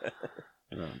habits. That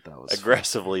was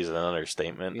aggressively is an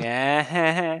understatement.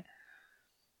 Yeah.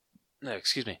 No,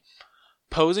 excuse me.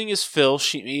 Posing as Phil,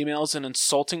 she emails an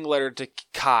insulting letter to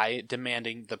Kai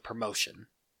demanding the promotion.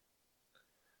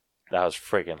 That was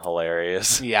freaking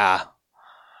hilarious. Yeah.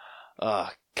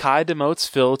 Kai demotes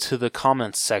Phil to the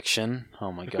comments section.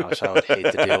 Oh my gosh, I would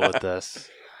hate to deal with this.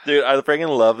 Dude, I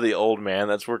freaking love the old man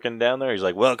that's working down there. He's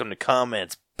like, welcome to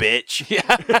comments, bitch.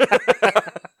 Yeah.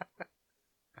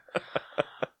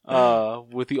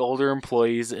 With the older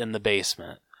employees in the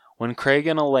basement. When Craig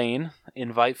and Elaine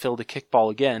invite Phil to kickball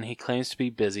again, he claims to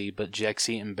be busy, but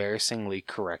Jexi embarrassingly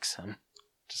corrects him.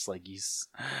 Just like you're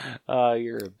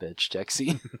a bitch,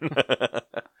 Jexi.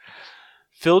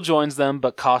 Phil joins them,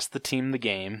 but costs the team the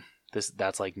game.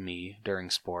 That's like me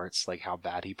during sports, like how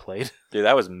bad he played. Dude,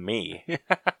 that was me.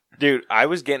 Dude, I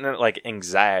was getting like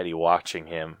anxiety watching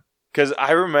him. Because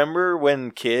I remember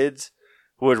when kids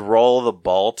would roll the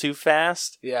ball too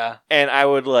fast. Yeah. And I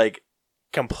would like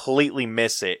completely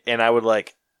miss it. And I would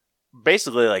like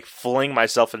basically like fling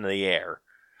myself into the air.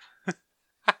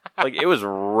 Like it was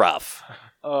rough.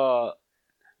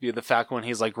 Dude, the fact when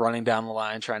he's like running down the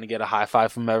line trying to get a high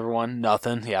five from everyone,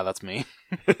 nothing. Yeah, that's me.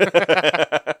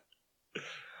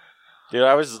 Dude,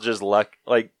 I was just like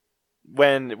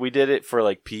when we did it for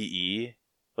like PE,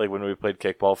 like when we played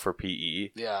kickball for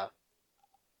PE. Yeah.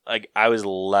 Like I was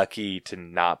lucky to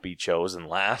not be chosen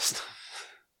last.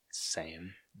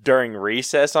 Same. During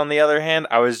recess, on the other hand,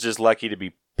 I was just lucky to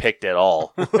be picked at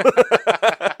all.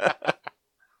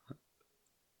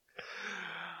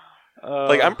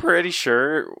 Like, I'm pretty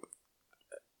sure,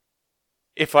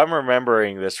 if I'm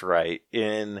remembering this right,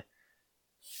 in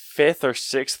 5th or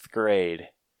 6th grade,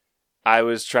 I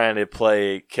was trying to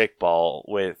play kickball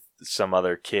with some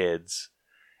other kids,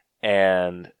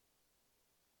 and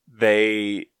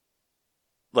they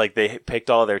picked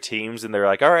all their teams, and they're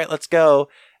like, all right, let's go.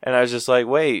 And I was just like,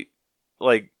 wait,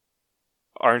 like,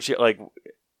 aren't you, like,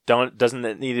 doesn't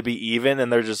it need to be even?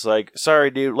 And they're just like,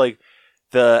 sorry, dude, like,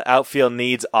 the outfield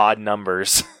needs odd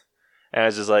numbers. And I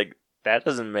was just like, that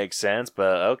doesn't make sense,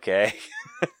 but okay.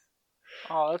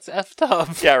 Oh, that's effed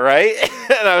up. Yeah, right?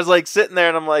 And I was like sitting there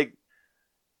and I'm like,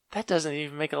 that doesn't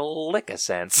even make a lick of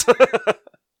sense.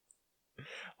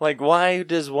 Like, why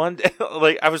does one...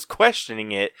 like, I was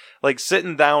questioning it. Like,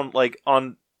 sitting down, like,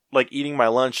 on... like, eating my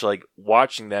lunch, like,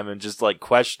 watching them and just, like,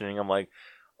 questioning. I'm like,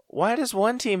 why does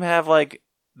one team have, like,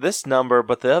 this number,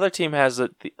 but the other team has,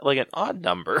 like, an odd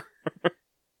number?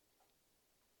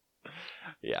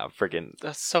 Yeah, freaking...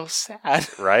 That's so sad.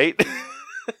 Right?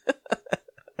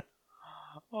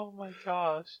 Oh my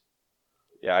gosh.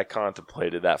 Yeah, I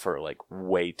contemplated that for, like,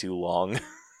 way too long.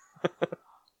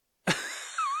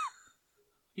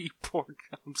 You poor...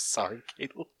 I'm sorry,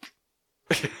 Caleb.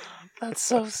 That's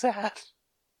so sad.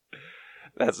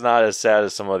 That's not as sad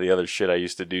as some of the other shit I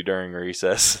used to do during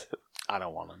recess. I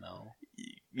don't want to know.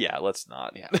 Yeah, let's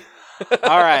not. Yeah.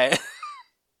 All right.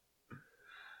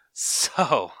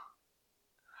 So,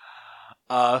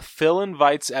 Phil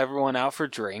invites everyone out for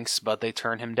drinks, but they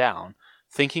turn him down.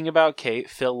 Thinking about Kate,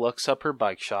 Phil looks up her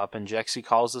bike shop, and Jexi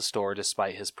calls the store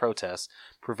despite his protests,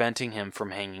 preventing him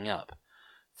from hanging up.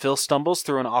 Phil stumbles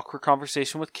through an awkward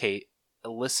conversation with Kate,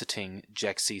 eliciting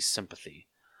Jexi's sympathy.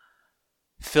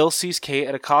 Phil sees Kate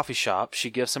at a coffee shop. She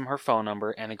gives him her phone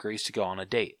number and agrees to go on a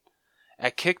date.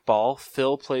 At kickball,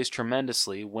 Phil plays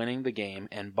tremendously, winning the game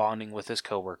and bonding with his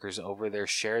coworkers over their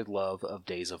shared love of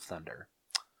Days of Thunder.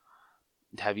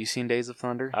 Have you seen Days of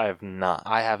Thunder? I have not.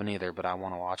 I haven't either, but I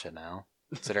want to watch it now,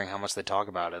 considering how much they talk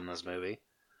about it in this movie.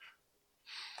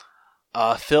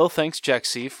 Phil thanks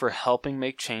Jexi for helping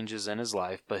make changes in his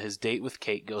life, but his date with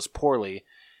Kate goes poorly,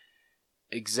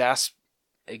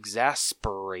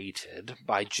 exasperated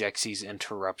by Jexi's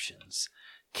interruptions.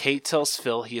 Kate tells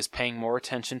Phil he is paying more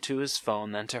attention to his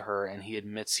phone than to her, and he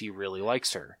admits he really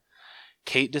likes her.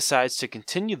 Kate decides to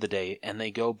continue the date, and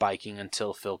they go biking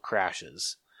until Phil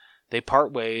crashes. They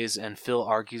part ways, and Phil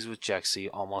argues with Jexi,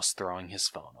 almost throwing his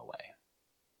phone away.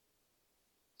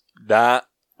 That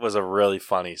was a really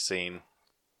funny scene.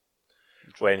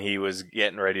 When he was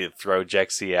getting ready to throw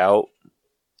Jexi out.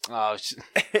 Oh,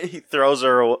 he throws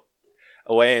her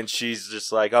away, and she's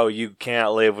just like, oh, you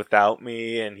can't live without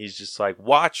me. And he's just like,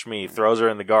 watch me. Throws her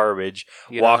in the garbage,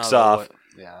 walks off.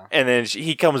 Yeah. And then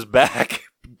he comes back,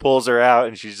 pulls her out,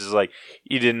 and she's just like,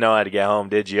 you didn't know how to get home,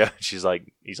 did you? He's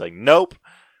like, nope.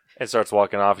 And starts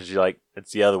walking off, and she's like,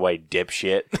 it's the other way,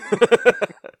 dipshit.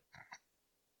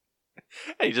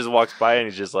 And he just walks by, and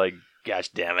he's just like, gosh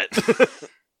damn it.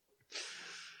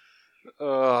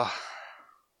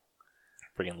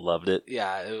 Freaking loved it.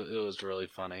 Yeah, it was really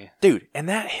funny. Dude, and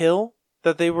that hill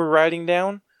that they were riding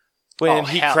down when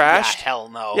he crashed? Yeah, hell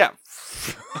no. Yeah.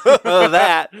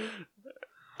 That.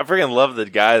 I freaking love the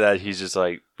guy that he's just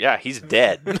like, yeah, he's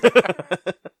dead.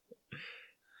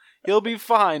 He'll be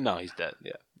fine. No, he's dead.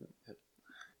 Yeah.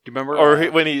 Do you remember?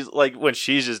 Or when he's like, when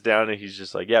she's just down and he's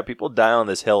just like, yeah, people die on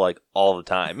this hill like all the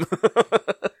time.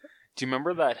 Do you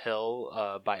remember that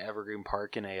hill by Evergreen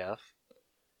Park in AF?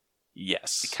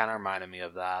 Yes. It kind of reminded me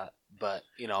of that, but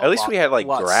you know, at least we had like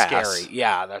grass. Scary.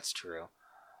 Yeah, that's true.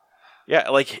 Yeah,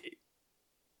 like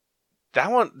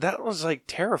that was like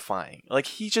terrifying. Like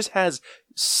he just has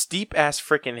steep ass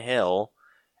freaking hill,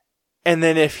 and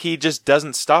then if he just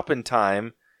doesn't stop in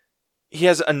time, he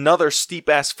has another steep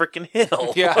ass freaking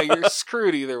hill. Yeah, you're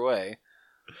screwed either way.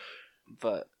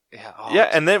 But yeah, yeah,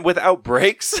 and then without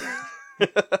brakes.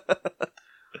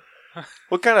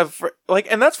 What kind of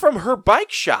and that's from her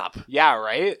bike shop. Yeah,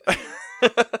 right.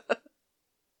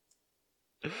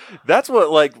 That's what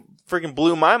like freaking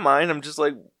blew my mind. I'm just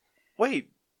like,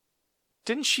 wait,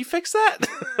 didn't she fix that?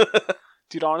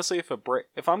 Dude, honestly, if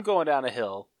I'm going down a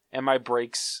hill and my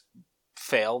brakes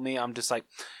fail me, I'm just like,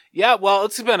 yeah, well,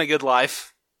 it's been a good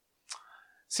life.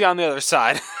 See you on the other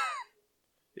side.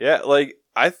 Yeah, like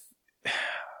I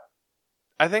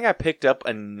think I picked up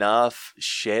enough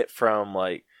shit from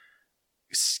like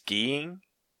skiing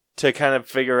to kind of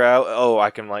figure out, oh,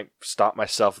 I can like stop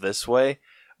myself this way.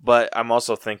 But I'm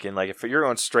also thinking like if you're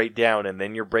going straight down and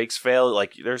then your brakes fail,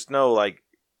 like there's no like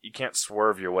you can't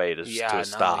swerve your way to a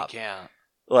stop. You can't.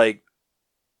 Like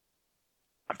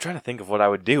I'm trying to think of what I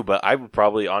would do, but I would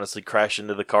probably honestly crash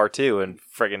into the car too and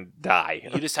friggin' die.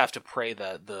 You just have to pray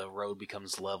that the road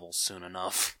becomes level soon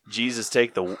enough. Jesus,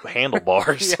 take the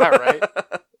handlebars. Yeah, right?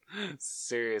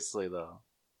 Seriously, though.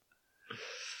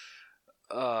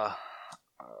 All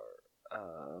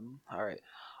right.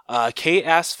 Kate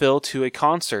asks Phil to a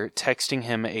concert, texting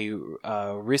him a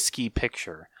risky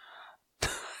picture.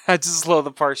 I just love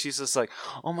the part she's just like,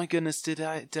 "Oh my goodness, did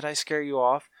I scare you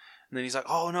off?" And then he's like,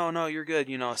 "Oh no, you're good.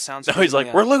 You know, it sounds." No, he's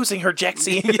like, "We're losing her,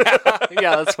 Jexi."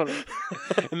 yeah, that's what.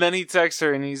 And then he texts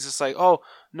her, and he's just like, "Oh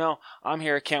no, I'm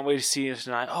here. I can't wait to see you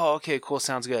tonight." Oh, okay, cool,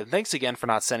 sounds good. Thanks again for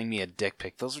not sending me a dick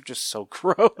pic. Those are just so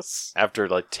gross. After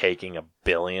like taking a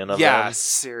billion of them. Yeah,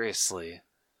 seriously.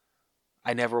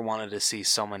 I never wanted to see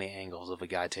so many angles of a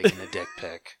guy taking a dick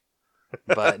pic.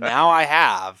 But now I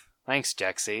have. Thanks,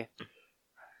 Jexi.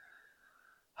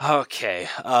 Okay,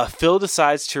 Phil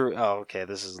decides to... Oh, okay,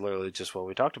 this is literally just what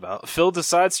we talked about. Phil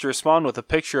decides to respond with a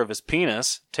picture of his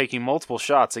penis, taking multiple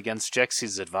shots against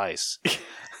Jexi's advice.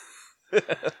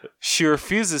 She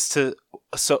refuses to...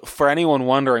 So, for anyone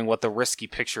wondering what the risky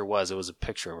picture was, it was a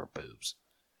picture of her boobs.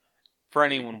 For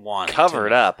anyone wanting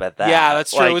Covered up at that. Yeah,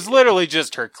 that's true. Like, It was literally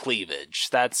just her cleavage.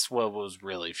 That's what was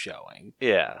really showing.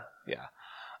 Yeah.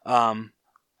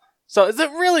 So is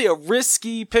it really a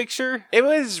risky picture? It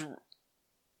was...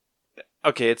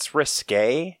 Okay, it's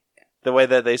risque, the way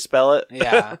that they spell it.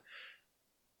 Yeah.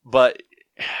 But,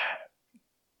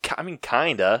 I mean,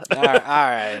 kinda. All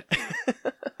right.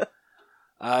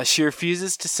 She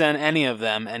refuses to send any of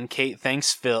them, and Kate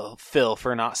thanks Phil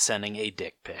for not sending a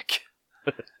dick pic.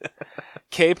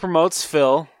 Kai promotes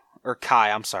Phil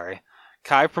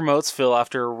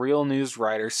after a real news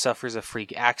writer suffers a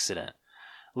freak accident.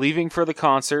 Leaving for the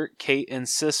concert, Kate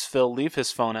insists Phil leave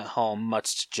his phone at home,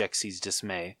 much to Jexi's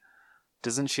dismay.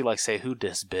 Doesn't she say, "Who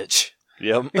dis, bitch?"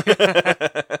 Yep.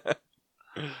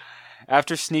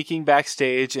 After sneaking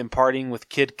backstage and partying with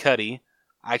Kid Cudi,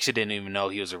 I actually didn't even know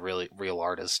he was a real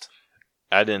artist.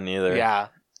 I didn't either. Yeah.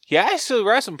 He actually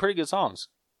writes some pretty good songs.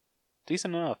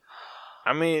 Decent enough.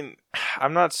 I mean,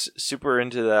 I'm not super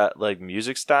into that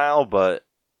music style, but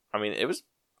I mean, it was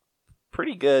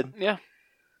pretty good. Yeah.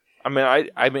 I mean,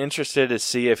 I'm interested to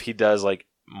see if he does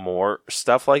more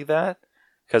stuff like that,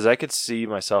 because I could see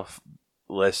myself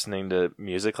listening to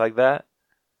music like that.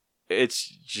 It's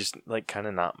just kind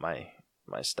of not my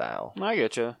style. I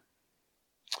get you.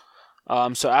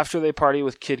 So after they party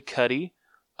with Kid Cudi,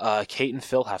 Kate and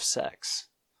Phil have sex.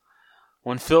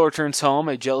 When Phil returns home,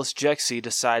 a jealous Jexi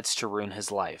decides to ruin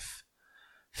his life.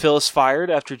 Phil is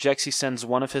fired after Jexi sends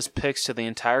one of his pics to the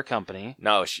entire company.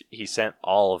 No, he sent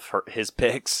all of his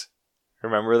pics.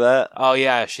 Remember that? Oh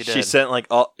yeah, she did. She sent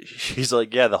all. She's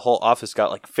yeah, the whole office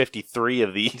got 53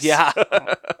 of these. Yeah.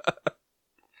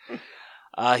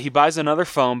 He buys another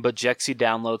phone, but Jexi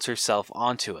downloads herself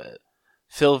onto it.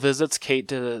 Phil visits Kate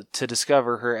to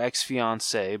discover her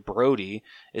ex-fiancé, Brody,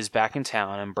 is back in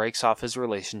town and breaks off his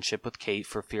relationship with Kate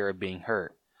for fear of being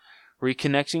hurt.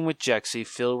 Reconnecting with Jexi,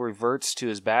 Phil reverts to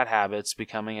his bad habits,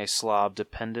 becoming a slob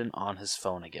dependent on his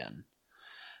phone again.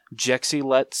 Jexi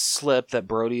lets slip that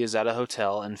Brody is at a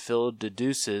hotel, and Phil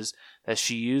deduces that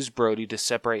she used Brody to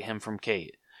separate him from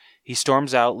Kate. He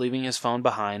storms out, leaving his phone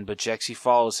behind, but Jexi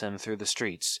follows him through the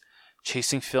streets.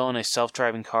 Chasing Phil in a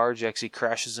self-driving car, Jexi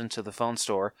crashes into the phone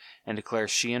store and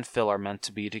declares she and Phil are meant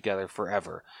to be together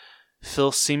forever.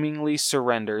 Phil seemingly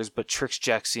surrenders, but tricks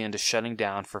Jexi into shutting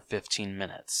down for 15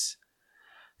 minutes.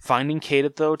 Finding Kate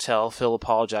at the hotel, Phil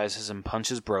apologizes and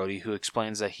punches Brody, who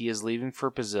explains that he is leaving for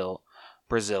Brazil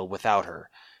without her.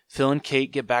 Phil and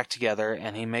Kate get back together,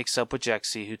 and he makes up with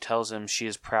Jexi, who tells him she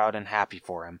is proud and happy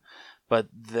for him, but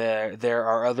there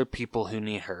are other people who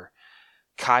need her.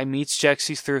 Kai meets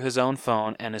Jexi through his own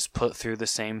phone and is put through the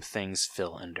same things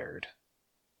Phil endured.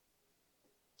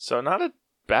 So not a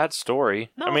bad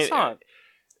story. No, I mean, it's not.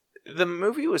 The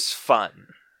movie was fun.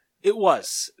 It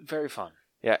was very fun.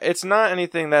 Yeah, it's not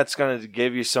anything that's going to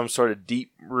give you some sort of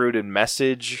deep-rooted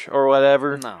message or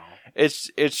whatever. No. It's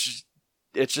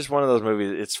just one of those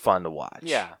movies. It's fun to watch.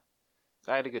 Yeah.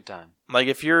 I had a good time.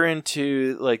 If you're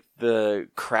into the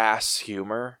crass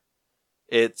humor,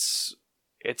 it's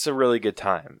a really good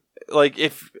time.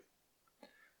 If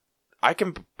I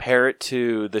compare it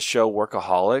to the show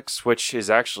Workaholics, which is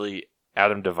actually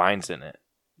Adam Devine's in it.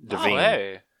 Devine. Oh,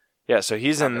 hey. Yeah, so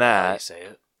he's in that. Say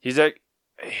it. He's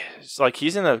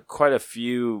in quite a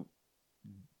few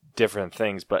different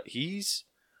things, but he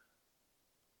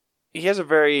has a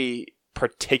very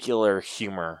particular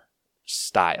humor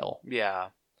style. Yeah.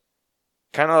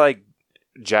 Kind of like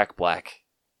Jack Black.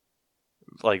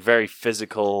 Very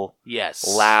physical, Yes.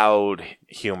 loud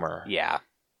humor. Yeah.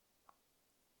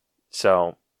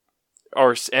 So,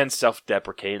 and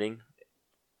self-deprecating,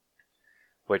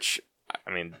 which,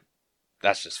 I mean,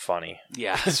 that's just funny.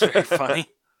 Yeah, it's very funny.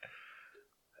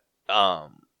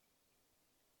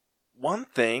 One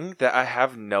thing that I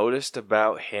have noticed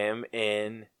about him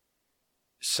in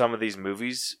some of these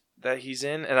movies that he's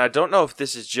in, and I don't know if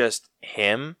this is just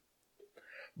him,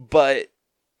 but,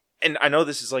 and I know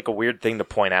this is a weird thing to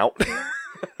point out,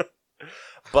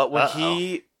 but when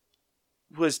he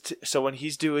was, so when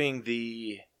he's doing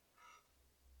the,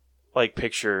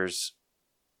 pictures,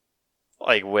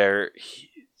 where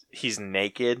he's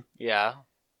naked. Yeah.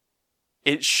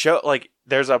 It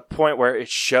there's a point where it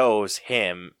shows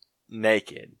him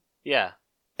naked. Yeah.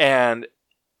 And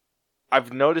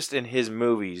I've noticed in his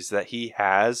movies that he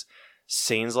has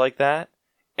scenes like that,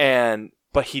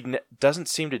 but he doesn't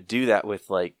seem to do that with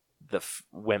like the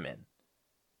women.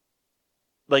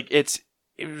 Like it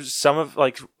was some of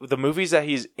like the movies that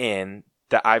he's in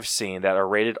that I've seen that are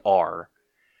rated R.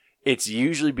 It's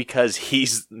usually because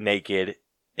he's naked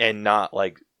and not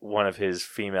like one of his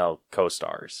female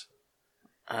co-stars.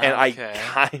 And I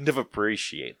kind of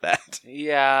appreciate that.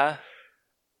 Yeah.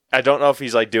 I don't know if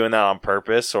he's like doing that on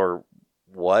purpose or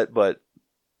what, but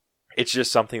it's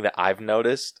just something that I've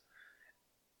noticed.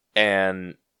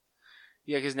 And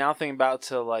yeah, because now thinking about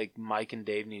to like Mike and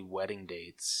Davey wedding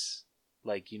dates,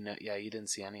 like you didn't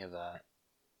see any of that.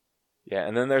 Yeah,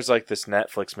 and then there's like this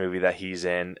Netflix movie that he's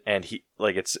in, and he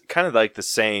like it's kind of like the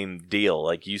same deal.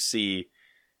 Like you see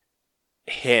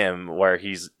him where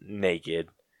he's naked,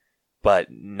 but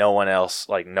no one else,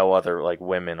 like no other like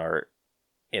women are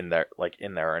in there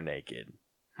are naked.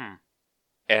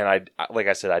 And I like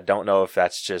I said, I don't know if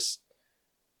that's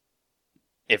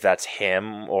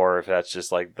him or if that's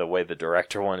just like the way the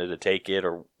director wanted to take it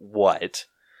or what,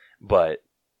 but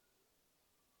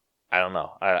I don't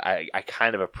know. I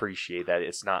kind of appreciate that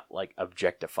it's not like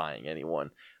objectifying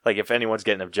anyone. Like if anyone's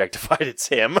getting objectified, it's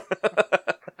him.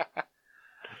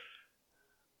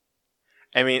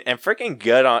 I mean, and freaking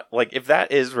good on like if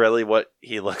that is really what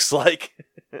he looks like,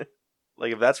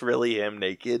 like if that's really him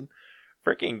naked,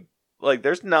 freaking like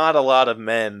there's not a lot of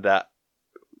men that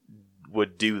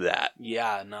would do that.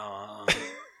 Yeah, no.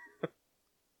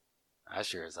 I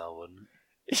sure as hell wouldn't.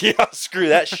 Yeah, screw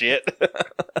that shit.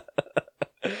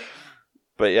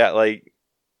 But yeah, like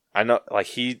I know, like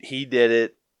he did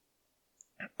it.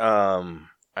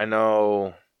 I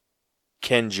know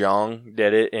Ken Jeong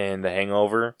did it in The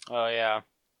Hangover. Oh yeah,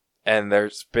 and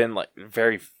there's been like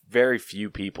very very few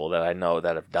people that I know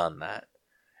that have done that,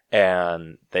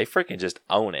 and they freaking just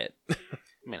own it. I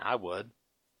mean, I would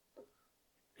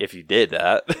if you did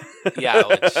that. Yeah,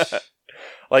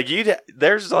 like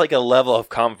there's like a level of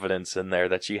confidence in there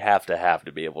that you have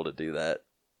to be able to do that.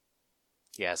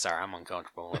 Yeah, sorry, I'm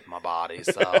uncomfortable with my body,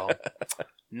 so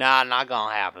nah, not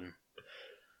gonna happen.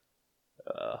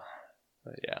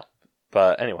 Yeah,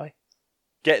 but anyway,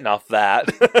 getting off that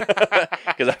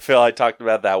because I feel I talked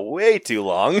about that way too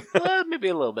long. Maybe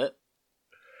a little bit.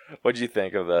 What did you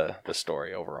think of the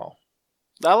story overall?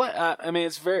 I mean,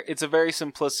 it's a very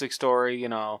simplistic story. You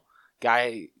know,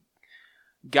 guy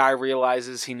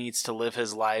realizes he needs to live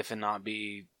his life and not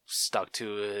be stuck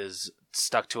to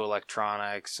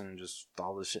electronics and just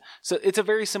all this shit. So it's a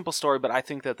very simple story, but I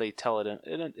think that they tell it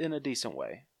in a decent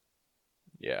way.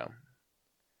 Yeah.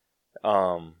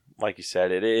 Like you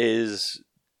said, it is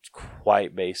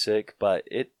quite basic, but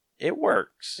it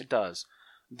works. It does.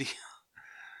 Like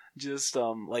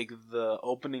the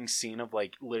opening scene of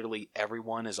like literally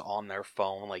everyone is on their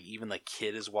phone, like even the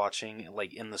kid is watching,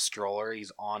 like in the stroller,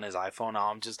 he's on his iPhone.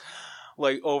 I'm just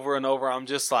like over and over, I'm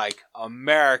just like,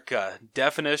 America,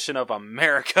 definition of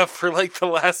America for like the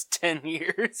last 10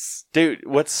 years. Dude,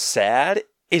 what's sad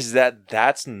is that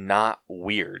that's not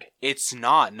weird. It's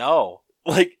not, no.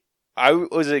 Like, I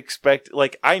was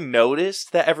like, I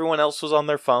noticed that everyone else was on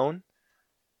their phone,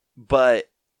 but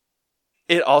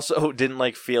it also didn't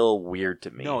like feel weird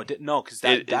to me. No, it didn't. No, because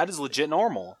that is legit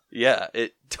normal. Yeah,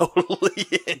 it totally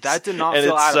is. That did not and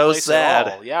feel it's out so of place sad.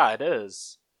 at all. Yeah, it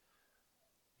is.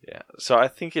 Yeah, so I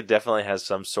think it definitely has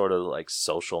some sort of like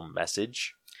social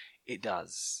message. It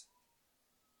does.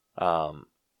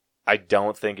 I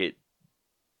don't think it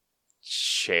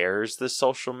shares the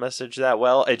social message that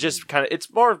well. It just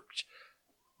it's more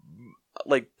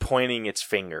like pointing its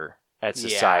finger at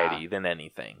society than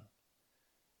anything.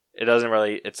 It doesn't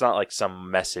really, it's not like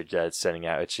some message that it's sending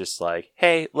out. It's just like,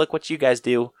 hey, look what you guys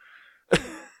do.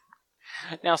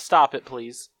 Now stop it,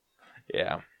 please.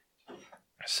 Yeah.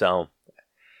 So,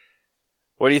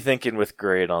 what are you thinking with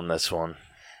grade on this one?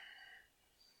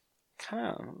 Kind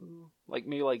of like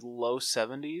maybe like low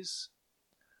 70s.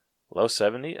 Low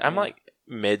 70s? I'm Yeah. like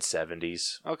mid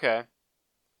 70s. Okay.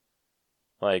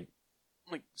 Like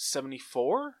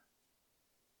 74?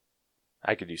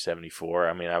 I could do 74.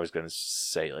 I mean, I was going to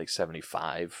say like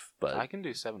 75, but I can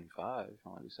do 75 if I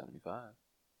want to do 75. I'm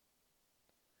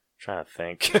trying to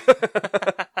think.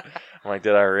 I'm like,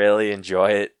 did I really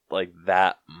enjoy it like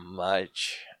that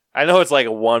much? I know it's like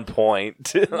a 1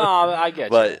 point. No, I get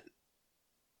but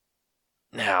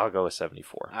you. Now I'll go with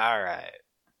 74. All right.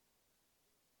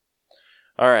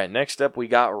 All right, next up we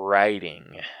got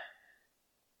writing.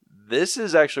 This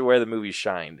is actually where the movie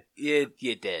shined. It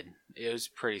did. It was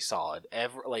pretty solid.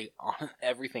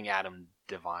 Everything Adam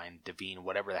Devine,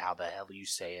 whatever how the hell you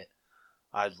say it.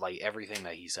 I like everything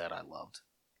that he said. I loved.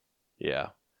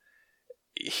 Yeah.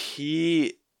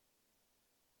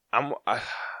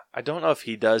 I don't know if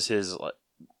he does his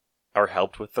or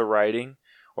helped with the writing,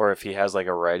 or if he has like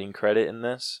a writing credit in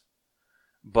this,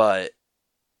 but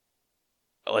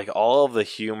like all of the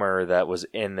humor that was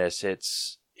in this,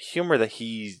 it's humor that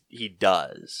he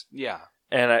does. Yeah.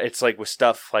 And it's like with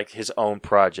stuff like his own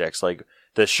projects, like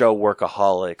the show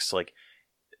Workaholics, like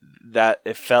that.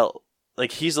 It felt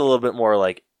like he's a little bit more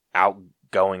like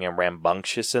outgoing and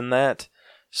rambunctious in that.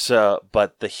 So,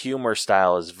 but the humor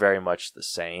style is very much the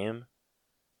same.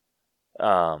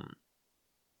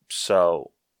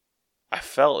 So I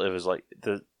felt it was like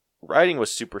the writing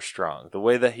was super strong. The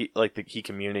way that he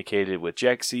communicated with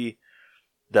Jexi,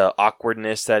 the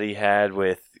awkwardness that he had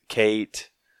with Kate.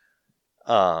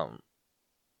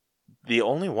 The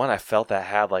only one I felt that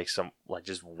had like some like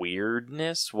just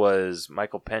weirdness was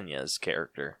Michael Peña's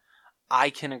character.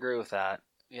 I can agree with that.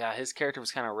 Yeah, his character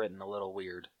was kind of written a little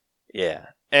weird. Yeah,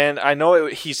 and I know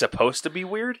he's supposed to be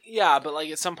weird. Yeah, but like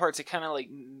at some parts, it kind of like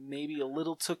maybe a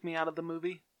little took me out of the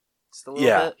movie. Just a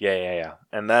little bit. Yeah.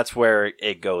 And that's where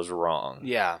it goes wrong.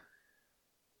 Yeah.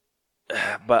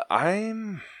 But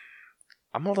I'm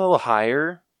a little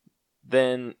higher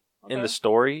than in the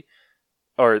story,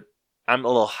 or I'm a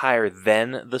little higher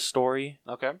than the story.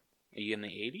 Okay. Are you in the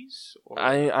 80s? Or...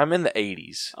 I'm in the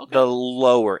 80s. Okay. The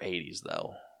lower 80s,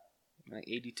 though. Like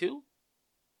 82?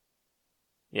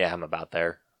 Yeah, I'm about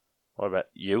there. What about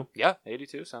you? Yeah,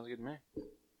 82. Sounds good to me.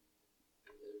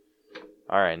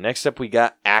 All right, next up we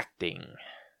got acting.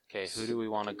 Okay, who do we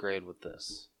want to grade with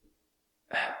this?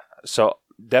 So,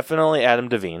 definitely Adam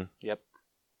Devine. Yep.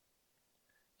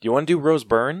 Do you want to do Rose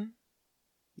Byrne?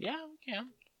 Yeah, we can.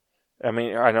 I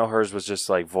mean, I know hers was just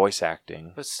like voice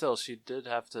acting. But still, she did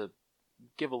have to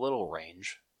give a little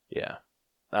range. Yeah.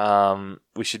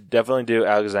 We should definitely do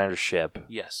Alexander Shipp.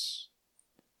 Yes.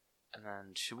 And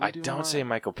then should we do don't say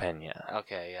Michael Peña.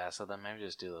 Okay, yeah, so then maybe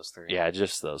just do those three. Yeah,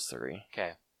 just those three.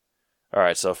 Okay. All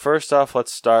right, so first off,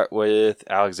 let's start with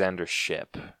Alexander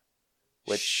Shipp,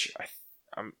 which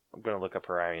I'm going to look up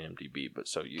her IMDb, but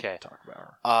so you can talk about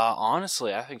her.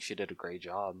 Honestly, I think she did a great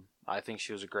job. I think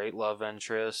she was a great love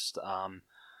interest.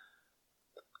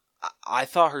 I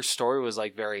thought her story was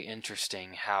like very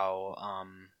interesting. How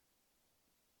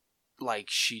like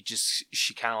she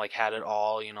kind of like had it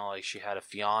all. You know, like she had a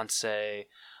fiance,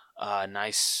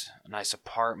 nice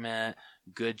apartment,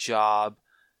 good job.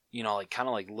 You know, like kind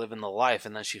of like living the life,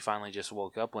 and then she finally just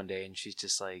woke up one day and she's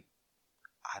just like,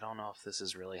 I don't know if this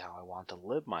is really how I want to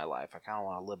live my life. I kind of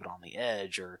want to live it on the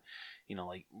edge, or, you know,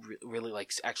 like really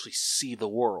like actually see the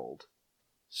world.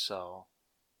 So,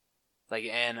 like,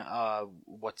 and oh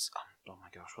my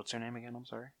gosh, what's her name again? I'm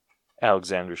sorry.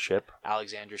 Alexander Shipp.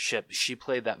 Alexander Shipp. She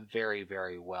played that very,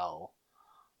 very well.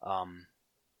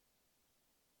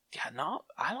 Yeah, no,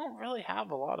 I don't really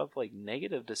have a lot of like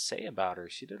negative to say about her.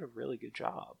 She did a really good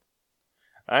job.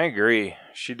 I agree.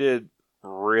 She did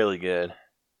really good.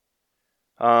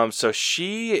 So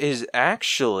she is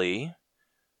actually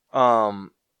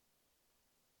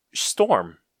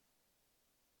Storm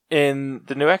in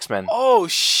the new X-Men. Oh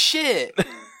shit!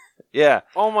 Yeah.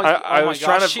 Oh my! I was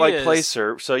trying to like is. place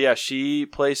her. So yeah, she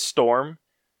plays Storm.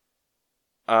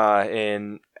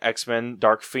 In X-Men,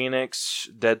 Dark Phoenix,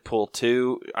 Deadpool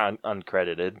 2,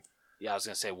 uncredited. Yeah, I was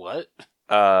gonna say what?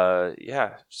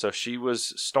 Yeah. So she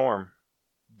was Storm.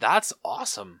 That's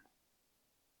awesome.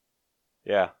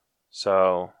 Yeah.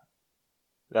 So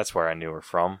that's where I knew her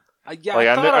from. Yeah, like,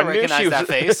 I recognized that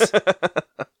face.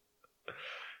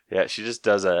 Yeah, she just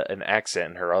does an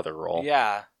accent in her other role.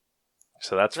 Yeah.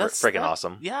 So that's freaking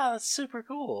awesome. Yeah, that's super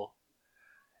cool.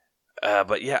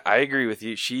 But yeah, I agree with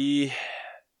you. She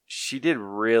did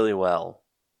really well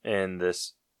in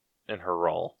her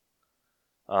role.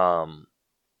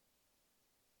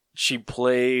 She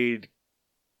played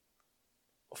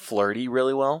flirty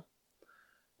really well,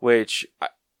 which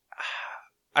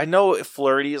I know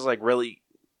flirty is like really,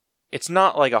 it's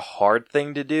not like a hard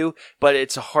thing to do, but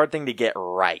it's a hard thing to get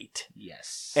right.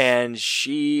 Yes. And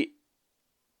she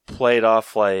played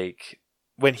off like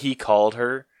when he called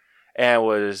her and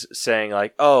was saying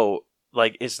like, oh,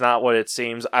 like, it's not what it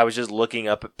seems. I was just looking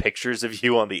up at pictures of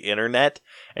you on the internet.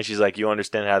 And she's like, you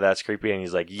understand how that's creepy? And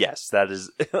he's like, yes, that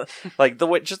is like the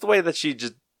way that she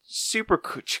just super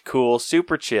cool,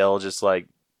 super chill. Just like,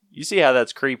 you see how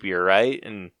that's creepier, right?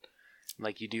 And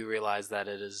like, you do realize that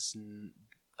it is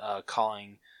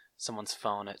calling someone's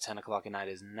phone at 10 o'clock at night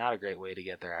is not a great way to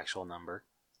get their actual number.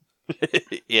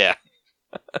 Yeah.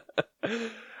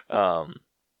 But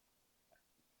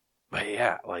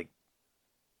yeah, like,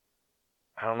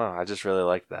 I don't know. I just really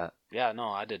like that. Yeah, no,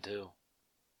 I did too.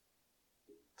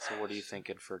 So what are you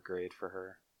thinking for grade for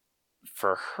her?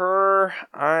 For her,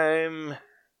 I'm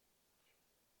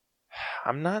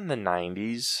not in the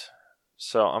 90s,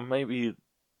 so I'm maybe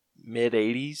mid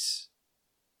 80s.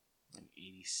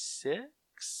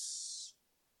 86?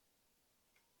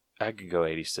 I could go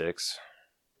 86.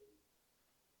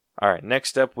 All right,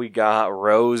 next up we got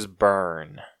Rose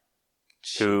Byrne,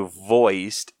 who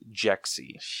voiced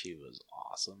Jexi. She was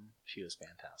awesome. She was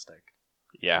fantastic.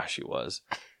 Yeah, she was.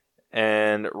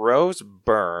 And Rose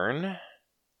Byrne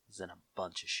Is in a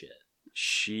bunch of shit.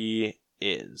 She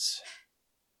is.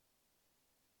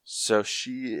 So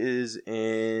she is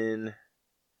in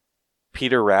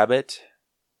Peter Rabbit.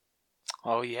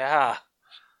 Oh, yeah.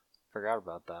 Forgot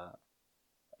about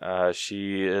that.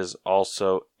 She is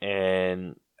also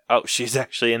in... Oh, she's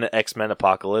actually in the X-Men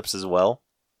Apocalypse as well.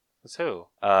 That's who?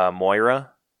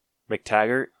 Moira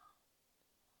McTaggart.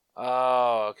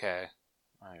 Oh, okay.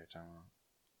 Oh, you're talking about.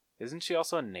 Isn't she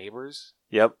also in Neighbors?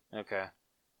 Yep. Okay.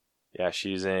 Yeah,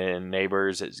 she's in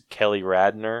Neighbors. It's Kelly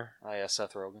Radner. Oh, yeah,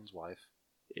 Seth Rogen's wife.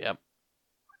 Yep.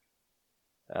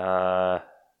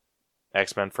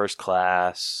 X-Men First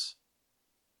Class.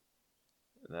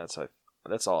 That's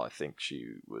all I think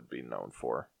she would be known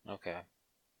for. Okay.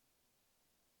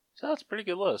 So that's a pretty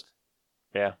good list.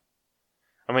 Yeah.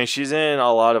 I mean, she's in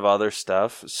a lot of other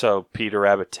stuff. So, Peter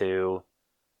Rabbit 2,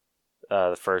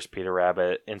 the first Peter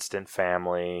Rabbit, Instant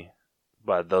Family.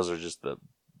 But those are just the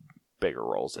bigger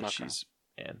roles that she's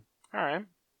in. All right.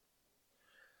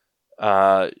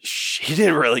 She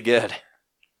did really good.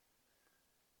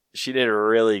 She did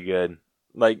really good.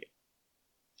 Like,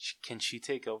 can she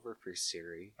take over for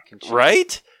Siri? Can she?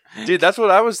 Right? Dude, that's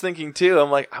what I was thinking too.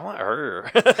 I'm like, I want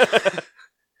her.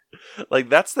 Like,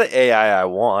 that's the AI I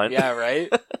want. Yeah,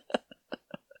 right?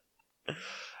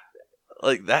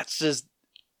 Like, that's just...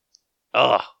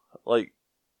 Ugh. Like,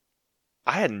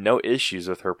 I had no issues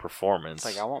with her performance.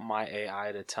 It's like, I want my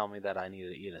AI to tell me that I need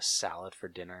to eat a salad for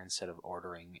dinner instead of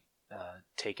ordering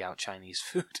takeout Chinese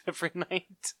food every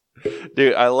night.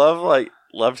 Dude, I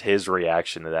loved his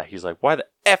reaction to that. He's like, why the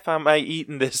F am I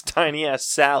eating this tiny ass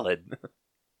salad?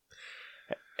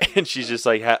 And she's just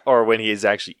like, or when he's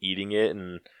actually eating it,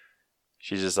 and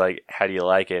she's just like, how do you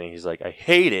like it? And he's like, I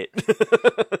hate it.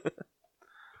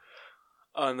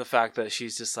 And the fact that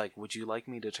she's just like, would you like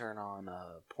me to turn on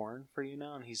porn for you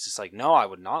now? And he's just like, no, I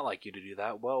would not like you to do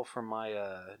that. Well, from my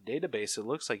database, it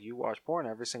looks like you watch porn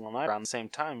every single night around the same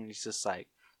time. And he's just like,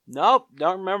 nope,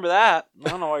 don't remember that. I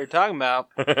don't know what you're talking about.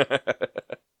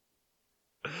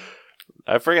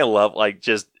 I freaking love, like,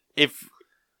 just, if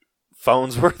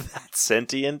phones were that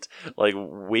sentient, like,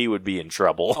 we would be in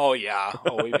trouble. Oh, yeah.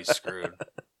 Oh, we'd be screwed.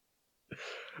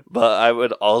 But I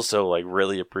would also, like,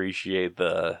 really appreciate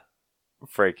the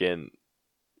freaking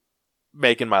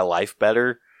making my life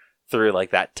better through,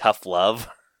 like, that tough love.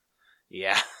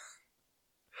 Yeah.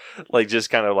 Like, just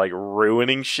kind of, like,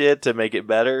 ruining shit to make it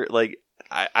better. Like,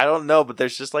 I don't know, but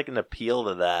there's just, like, an appeal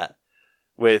to that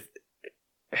with,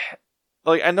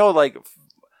 like, I know, like,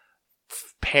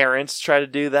 parents try to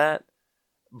do that,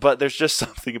 but there's just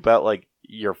something about, like,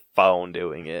 your phone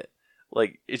doing it.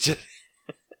 Like, it just,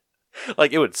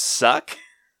 like, it would suck.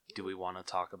 Do we want to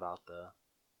talk about the...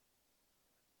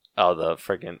 Oh, the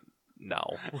freaking... No.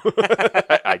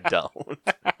 I don't.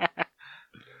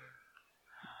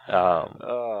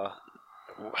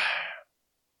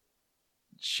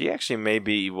 She actually may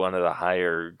be one of the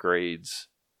higher grades.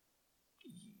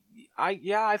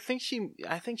 I think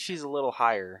she's a little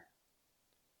higher.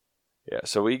 Yeah,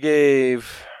 so we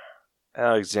gave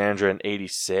Alexandra an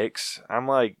 86. I'm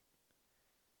like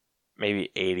maybe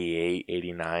 88,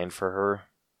 89 for her.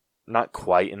 Not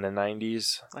quite in the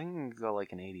 90s. I can go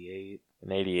like an 88.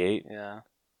 An 88? Yeah.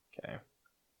 Okay.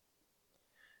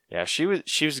 Yeah, she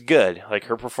was good. Like,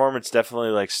 her performance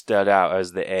definitely, like, stood out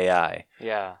as the AI.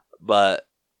 Yeah. But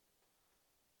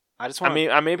I just want. I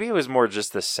mean, maybe it was more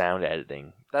just the sound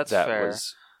editing. That's that fair.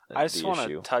 Was I just want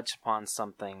issue. to touch upon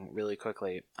something really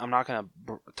quickly. I'm not going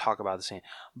to talk about the scene,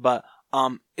 but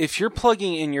if you're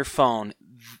plugging in your phone,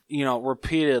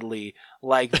 repeatedly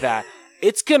like that,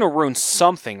 it's going to ruin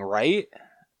something, right?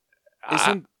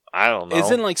 I don't know.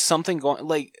 Isn't like something going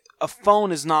like a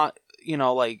phone is not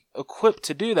like equipped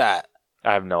to do that?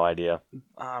 I have no idea.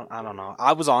 I don't know.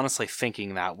 I was honestly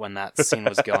thinking that when that scene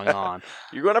was going on.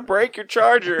 You're going to break your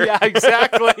charger. Yeah,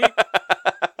 exactly.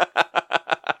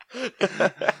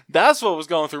 That's what was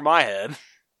going through my head.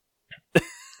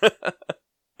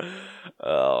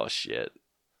 Oh, shit.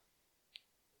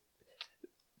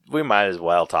 We might as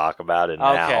well talk about it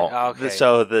now. Okay.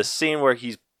 So the scene where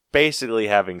he's basically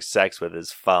having sex with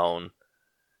his phone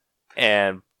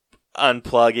and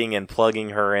unplugging and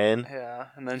plugging her in. Yeah,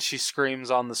 and then she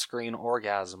screams on the screen,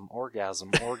 orgasm,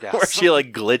 orgasm, orgasm. Where she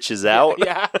like glitches out.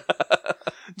 Yeah.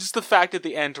 Just the fact at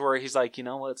the end where he's like, you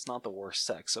know what, it's not the worst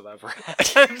sex I've ever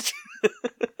had.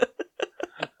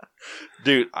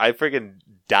 Dude, I freaking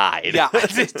died. Yeah, I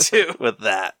did too. With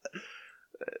that.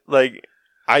 Like,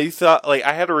 I thought, like,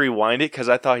 I had to rewind it because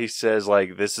I thought he says,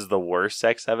 like, this is the worst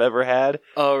sex I've ever had.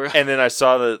 Oh, really? And then I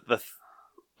saw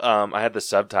I had the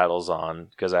subtitles on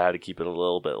because I had to keep it a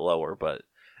little bit lower, but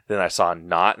then I saw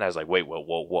not, and I was like, wait,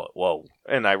 whoa.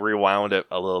 And I rewound it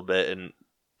a little bit and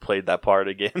played that part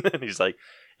again, and he's like,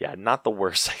 yeah, not the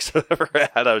worst sex I've ever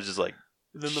had. I was just like,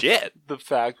 shit. The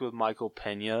fact with Michael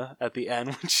Pena at the end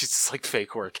when she's just like,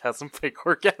 fake orgasm, fake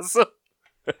orgasm.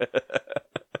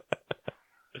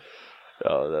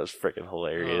 Oh, that was freaking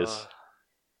hilarious.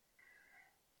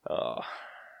 Oh,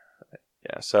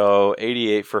 yeah. So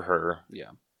 88 for her.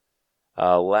 Yeah.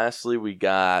 Lastly, we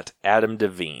got Adam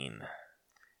Devine.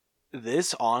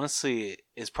 This honestly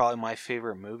is probably my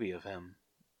favorite movie of him.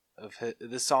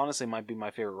 This honestly might be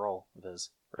my favorite role of his.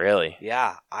 Really?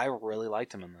 Yeah, I really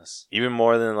liked him in this. Even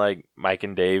more than like Mike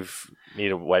and Dave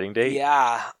Need a Wedding Date?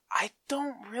 Yeah, I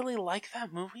don't really like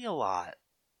that movie a lot.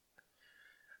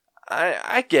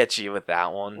 I get you with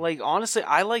that one. Like, honestly,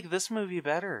 I like this movie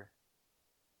better.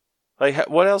 Like,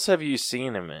 what else have you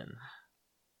seen him in?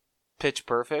 Pitch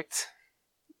Perfect.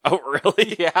 Oh,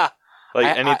 really? Yeah.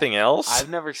 Like, anything else? I've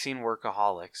never seen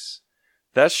Workaholics.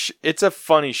 It's a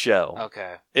funny show.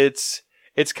 Okay. It's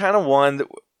kind of one that...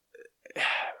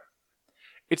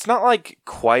 It's not like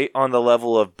quite on the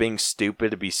level of being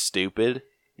stupid to be stupid.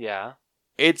 Yeah.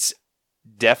 It's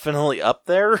definitely up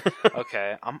there.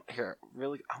 Okay. I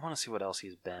want to see what else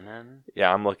he's been in.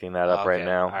 Yeah, I'm looking that up right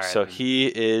now. Right, so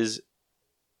he's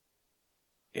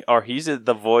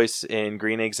the voice in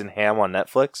Green Eggs and Ham on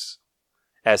Netflix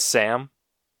as Sam.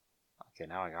 Okay,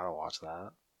 now I gotta watch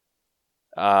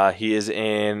that. He is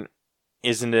in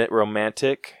Isn't It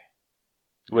Romantic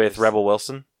with Rebel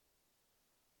Wilson.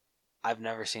 I've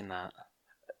never seen that,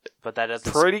 but that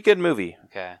doesn't. Pretty good movie.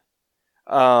 Okay.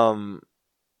 Oh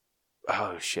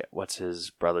shit! What's his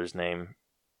brother's name?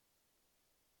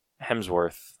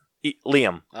 Hemsworth.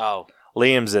 Liam. Oh.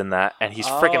 Liam's in that, and he's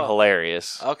freaking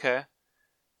hilarious. Okay.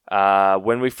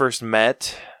 When We First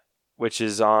Met, which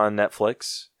is on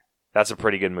Netflix. That's a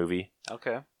pretty good movie.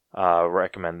 Okay.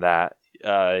 Recommend that.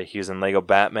 He was in Lego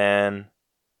Batman.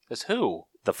 As who?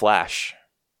 The Flash.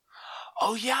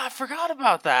 Oh yeah, I forgot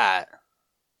about that.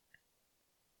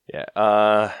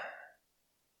 Yeah.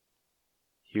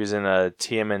 He was in a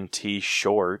TMNT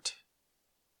short.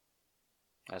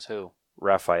 As who?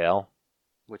 Raphael.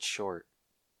 Which short?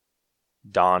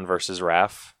 Dawn versus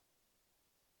Raph.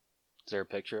 Is there a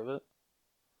picture of it?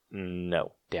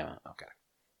 No. Damn it. Okay.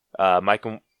 Mike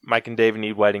and Dave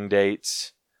Need Wedding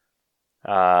Dates.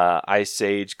 Ice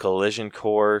Age Collision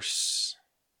Course.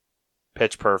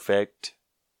 Pitch Perfect.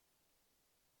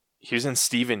 He was in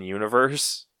Steven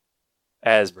Universe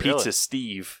as Pizza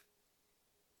Steve.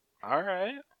 All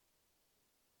right.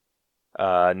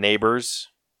 Neighbors.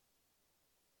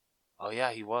 Oh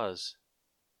yeah, he was.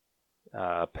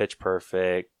 Pitch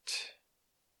Perfect.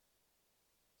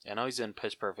 I know he's in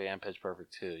Pitch Perfect and Pitch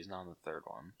Perfect 2. He's not in the third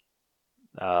one.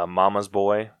 Mama's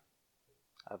Boy.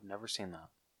 I've never seen that.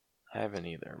 I haven't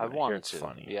either. I wanted to.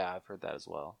 Funny. Yeah, I've heard that as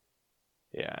well.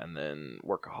 Yeah, and then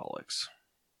Workaholics.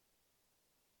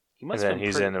 He's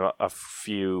in a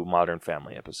few Modern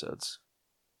Family episodes.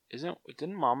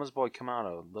 Didn't Mama's Boy come out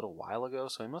a little while ago?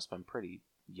 So he must have been pretty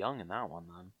young in that one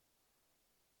then.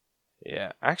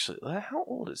 Yeah, actually, how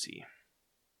old is he?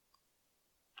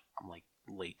 I'm like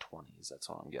late 20s. That's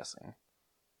what I'm guessing.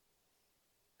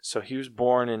 So he was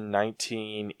born in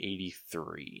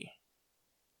 1983.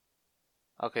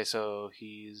 Okay, so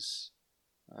he's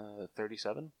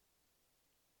 37?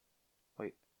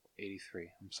 Wait, 83.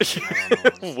 I'm sorry. I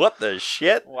don't know what the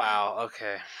shit? Wow,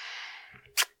 okay.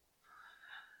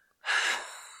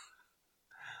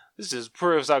 This just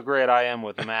proves how great I am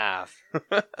with math.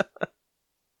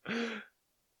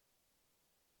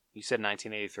 You said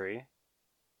 1983?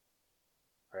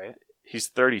 Right? He's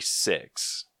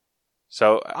 36.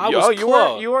 So you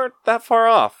weren't that far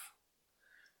off.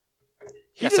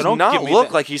 He does not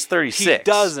look like he's 36. He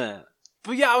doesn't.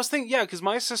 But yeah, I was thinking, because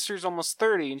my sister's almost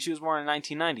 30 and she was born in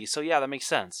 1990. So yeah, that makes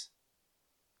sense.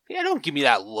 Yeah, don't give me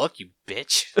that look, you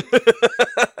bitch.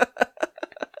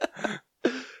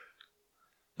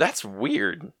 That's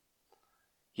weird.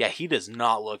 Yeah, he does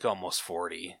not look almost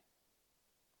 40.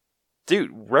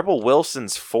 Dude, Rebel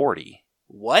Wilson's 40.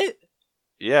 What?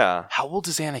 Yeah. How old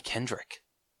is Anna Kendrick?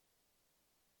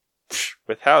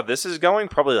 With how this is going,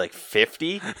 probably like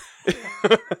 50.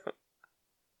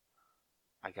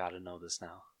 I gotta know this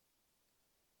now.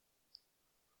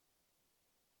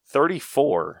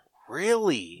 34.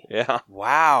 Really? Yeah.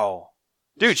 Wow.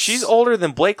 Dude, she's older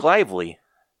than Blake Lively.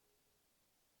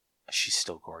 She's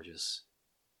still gorgeous.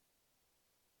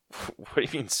 What do you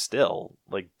mean still?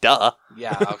 Like, duh.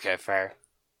 Yeah, okay, fair.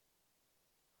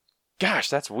 Gosh,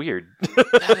 that's weird.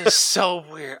 That is so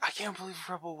weird. I can't believe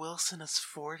Rebel Wilson is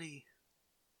 40.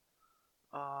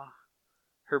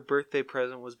 Her birthday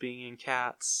present was being in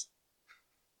Cats.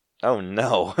 Oh,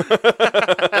 no.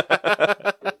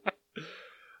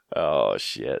 Oh,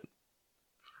 shit.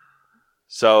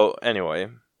 So, anyway,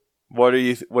 what are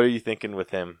you thinking with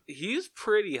him? He's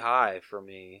pretty high for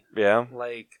me. Yeah?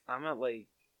 Like, I'm at like,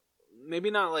 maybe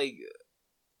not like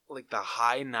the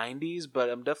high 90s, but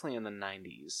I'm definitely in the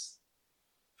 90s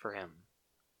for him.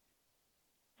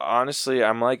 Honestly,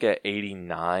 I'm like at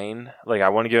 89. Like, I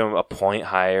want to give him a point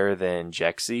higher than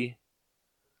Jexi,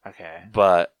 Okay.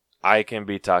 but I can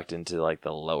be talked into like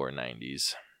the lower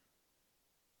 90s.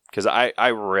 Because I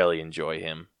really enjoy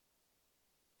him.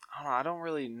 I don't know. I don't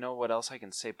really know what else I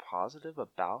can say positive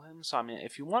about him. So I mean,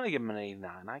 if you want to give him an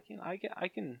 89, I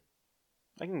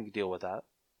can deal with that.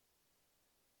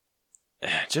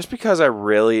 Just because I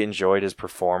really enjoyed his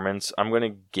performance, I'm going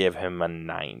to give him a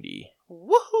 90.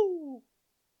 Woohoo!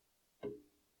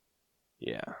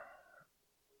 Yeah.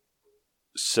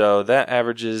 So that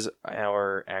averages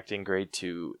our acting grade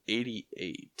to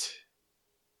 88.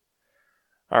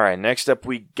 All right, next up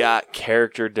we got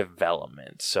character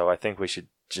development. So I think we should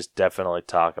just definitely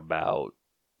talk about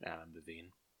Adam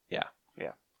Devine.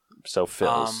 so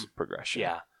Phil's progression.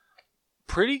 Yeah.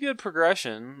 Pretty good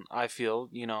progression, I feel.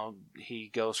 You know, he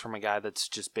goes from a guy that's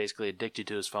just basically addicted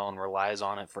to his phone, relies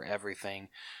on it for everything,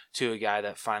 to a guy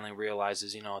that finally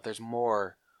realizes, you know, there's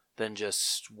more than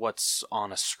just what's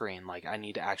on a screen. Like, I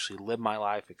need to actually live my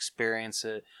life, experience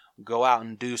it, go out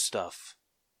and do stuff.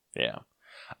 Yeah.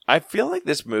 I feel like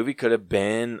this movie could have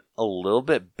been a little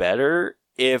bit better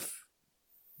if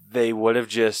they would have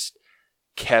just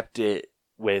kept it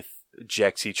with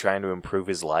Jexi trying to improve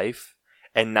his life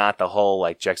and not the whole,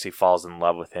 like, Jexi falls in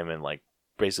love with him and, like,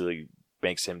 basically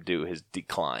makes him do his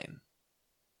decline.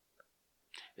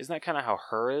 Isn't that kind of how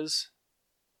her is?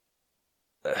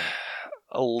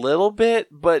 A little bit,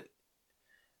 but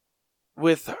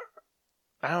with,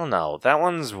 I don't know, that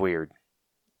one's weird.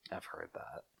 I've heard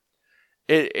that.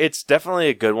 It's definitely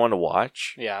a good one to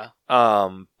watch. Yeah.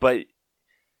 But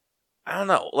I don't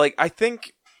know. Like, I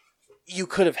think you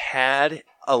could have had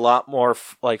a lot more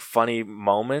like funny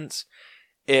moments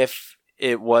if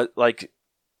it was like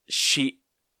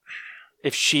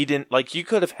if she didn't, like, you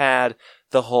could have had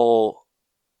the whole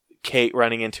Kate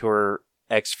running into her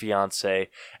ex-fiance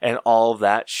and all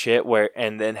that shit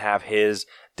and then have his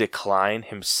decline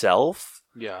himself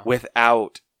Yeah.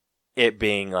 without it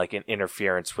being like an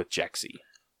interference with Jexi.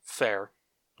 Fair.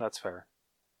 That's fair.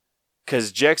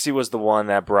 Because Jexi was the one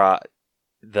that brought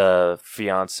the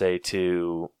fiance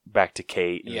back to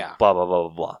Kate. And Yeah. Blah, blah, blah,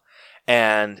 blah, blah.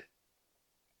 And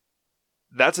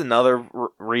that's another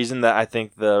reason that I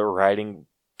think the writing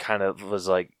kind of was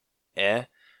like,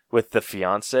 with the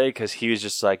fiance. Because he was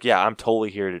just like, yeah, I'm totally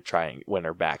here to try and win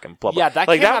her back. And blah, blah. Yeah, that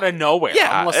like came out of nowhere.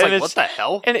 Yeah. I'm almost and like, what the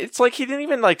hell? And it's like he didn't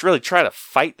even like really try to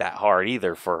fight that hard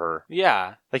either for her.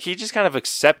 Yeah. Like, he just kind of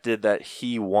accepted that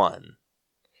he won.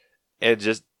 And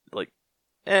just, like,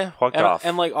 walked off.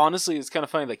 And, like, honestly, it's kind of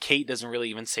funny that Kate doesn't really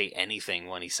even say anything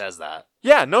when he says that.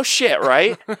 Yeah, no shit,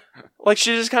 right? Like,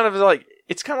 she just kind of, like,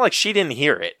 it's kind of like she didn't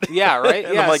hear it. Yeah, right?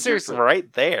 And Yeah, I'm like, seriously. you're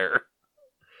right there.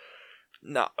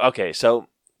 No, okay, so,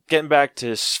 getting back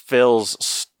to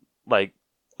Phil's, like,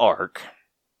 arc.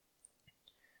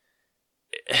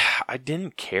 I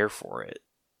didn't care for it.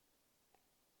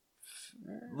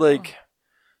 Like,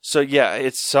 so yeah,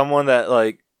 it's someone that,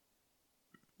 like,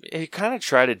 he kind of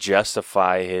tried to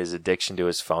justify his addiction to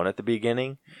his phone at the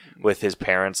beginning with his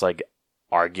parents, like,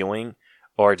 arguing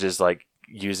or just, like,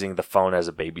 using the phone as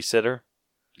a babysitter.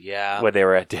 Yeah. When they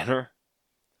were at dinner.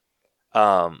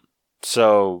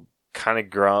 So,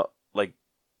 kind of like,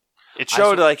 it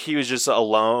showed, like, he was just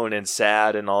alone and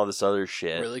sad and all this other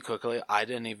shit. Really quickly, I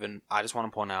just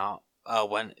want to point out,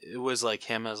 when it was, like,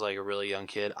 him as, like, a really young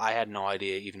kid, I had no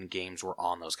idea even games were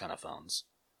on those kind of phones.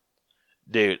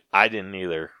 Dude, I didn't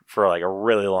either for, like, a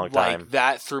really long time. Like,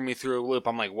 that threw me through a loop.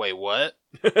 I'm like, wait, what?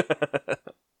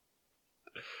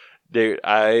 Dude,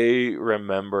 I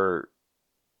remember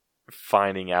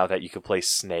finding out that you could play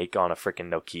Snake on a freaking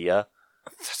Nokia.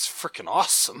 That's freaking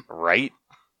awesome. Right?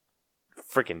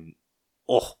 Freaking,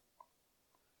 oh.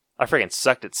 I freaking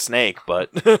sucked at Snake, but...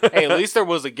 Hey, at least there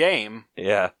was a game.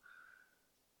 Yeah.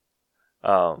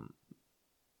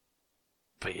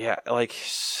 But yeah, like,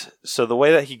 so the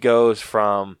way that he goes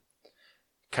from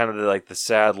kind of the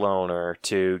sad loner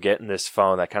to getting this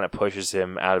phone that kind of pushes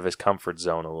him out of his comfort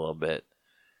zone a little bit,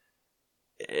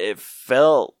 it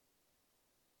felt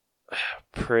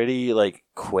pretty like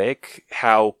quick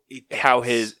how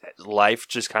his life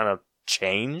just kind of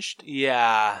changed.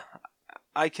 Yeah,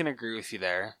 I can agree with you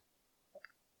there.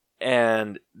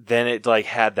 And then it like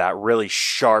had that really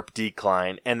sharp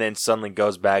decline, and then suddenly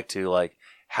goes back to like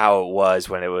how it was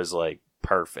when it was like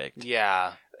perfect.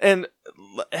 Yeah. And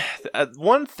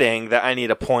one thing that I need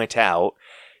to point out,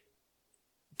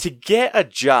 to get a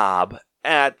job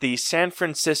at the San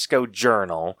Francisco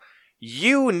Journal,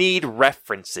 you need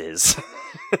references.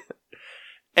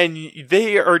 And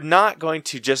they are not going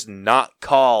to just not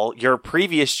call your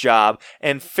previous job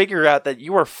and figure out that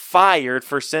you were fired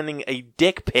for sending a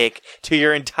dick pic to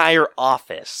your entire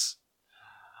office.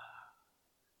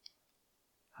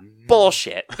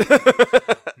 Bullshit.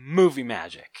 Movie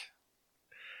magic.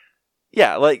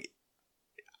 Yeah, like,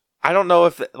 I don't know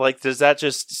if, like, does that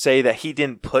just say that he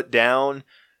didn't put down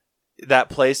that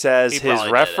place as his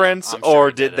reference? Or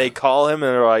did they call him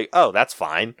and they're like, oh, that's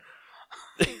fine?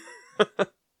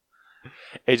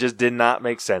 It just did not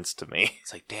make sense to me.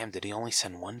 It's like, damn, did he only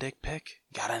send one dick pic?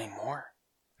 Got any more?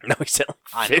 No, he sent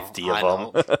like 50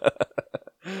 of them.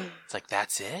 It's like,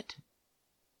 that's it?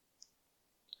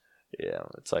 Yeah,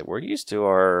 it's like, we're used to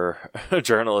our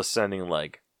journalists sending,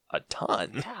 like, a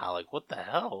ton. Yeah, like, what the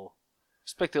hell?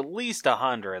 Expect at least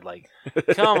 100. Like,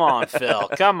 come on, Phil,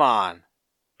 come on.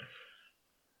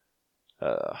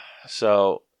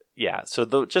 So, yeah, so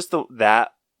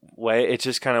that way, it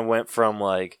just kind of went from,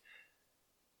 like,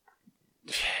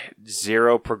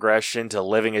 zero progression to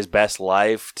living his best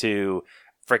life to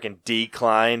freaking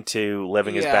decline to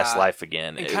living his best life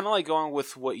again. And kind of like going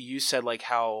with what you said, like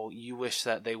how you wish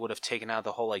that they would have taken out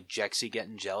the whole like Jexi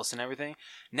getting jealous and everything.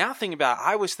 Now thinking about it,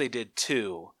 I wish they did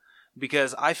too,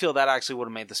 because I feel that actually would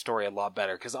have made the story a lot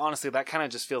better. Because honestly, that kind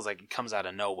of just feels like it comes out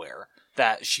of nowhere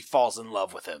that she falls in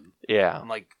love with him. Yeah. I'm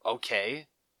like, okay.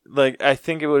 Like, I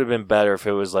think it would have been better if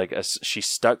it was like she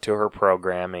stuck to her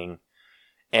programming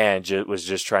and was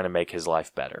just trying to make his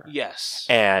life better. Yes.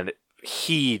 And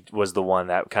he was the one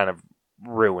that kind of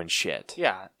ruined shit.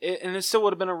 Yeah. And it still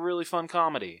would have been a really fun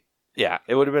comedy. Yeah,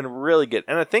 it would have been really good.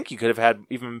 And I think you could have had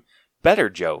even better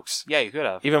jokes. Yeah, you could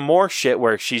have. Even more shit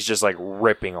where she's just like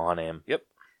ripping on him. Yep.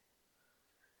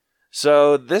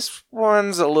 So this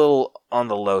one's a little on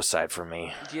the low side for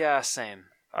me. Yeah, same.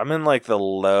 I'm in like the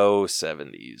low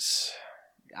 70s.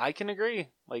 I can agree.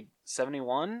 Like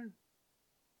 71?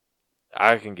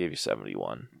 I can give you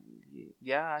 71.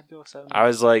 Yeah, I'd go 70. I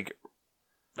was like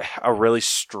a really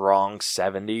strong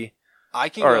 70. I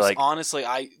can or go, like, honestly,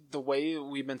 the way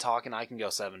we've been talking, I can go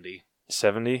 70.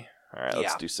 70? All right,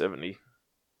 let's do 70.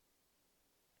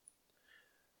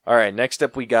 All right, next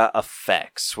up we got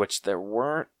effects, which there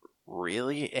weren't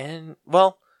really in.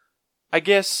 Well, I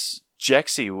guess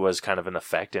Jexi was kind of an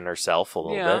effect in herself a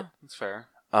little bit. Yeah, that's fair.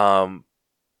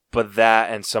 But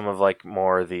that and some of like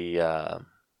more the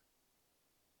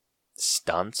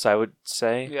stunts, I would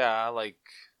say. Yeah, like,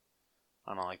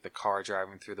 I don't know, like the car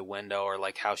driving through the window, or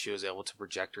like how she was able to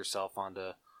project herself onto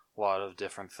a lot of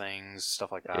different things,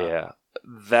 stuff like that. Yeah,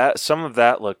 some of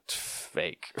that looked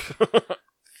fake.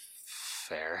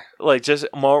 Fair. Like just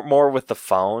more with the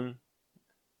phone.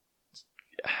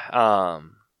 Yeah,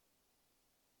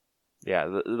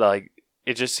 like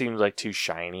it just seems like too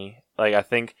shiny. Like I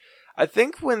think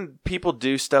when people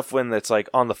do stuff when it's like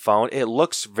on the phone, it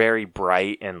looks very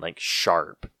bright and like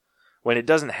sharp when it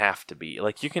doesn't have to be.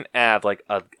 Like you can add like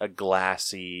a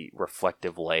glassy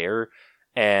reflective layer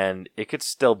and it could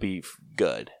still be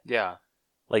good. Yeah.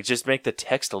 Like just make the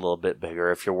text a little bit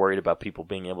bigger if you're worried about people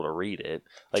being able to read it.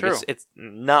 Like True. it's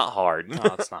not hard.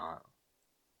 No, it's not.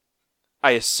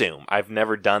 I assume. I've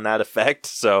never done that effect,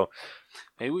 so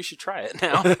maybe we should try it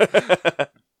now.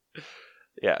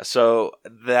 Yeah, so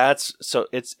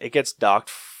it gets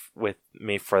docked with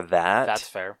me for that. That's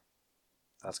fair.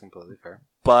 That's completely fair.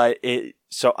 But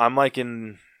so I'm like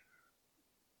in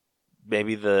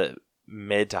maybe the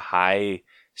mid to high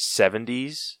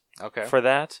 70s. Okay. For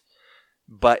that.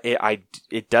 But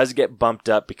it does get bumped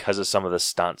up because of some of the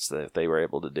stunts that they were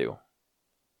able to do.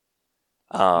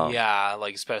 Yeah,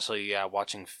 like especially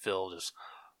watching Phil just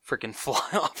freaking fly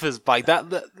off his bike. That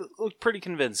looked pretty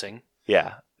convincing.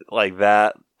 Yeah, like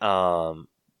that. The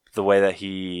way that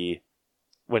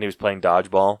when he was playing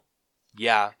dodgeball.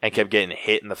 Yeah, and kept getting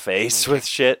hit in the face with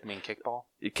shit. I mean kickball.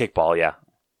 Kickball, yeah.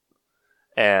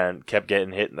 And kept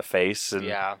getting hit in the face, and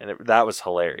that was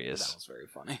hilarious. That was very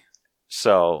funny.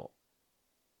 So,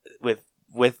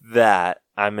 with that,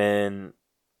 I'm in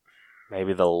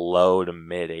maybe the low to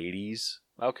mid 80s.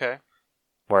 Okay.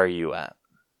 Where are you at?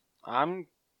 I'm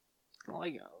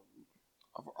like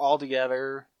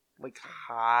altogether like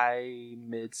high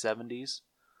mid 70s.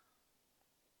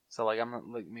 So like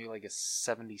I'm like maybe like a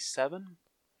 77.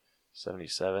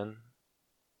 77.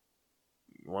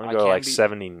 You want I to go can like be-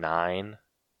 79?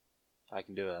 I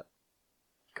can do it.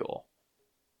 Cool.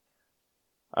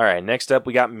 All right, next up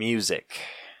we got music.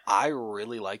 I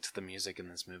really liked the music in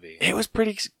this movie. It was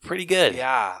pretty good.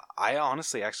 Yeah, I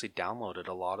honestly actually downloaded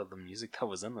a lot of the music that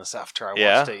was in this after I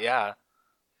Yeah? watched it. Yeah.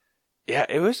 Yeah,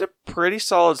 it was a pretty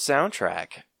solid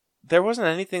soundtrack. There wasn't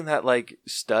anything that like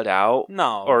stood out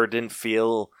No. or didn't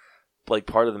feel like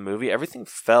part of the movie. Everything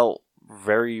felt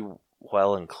very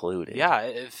well included. Yeah,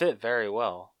 it fit very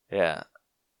well. Yeah.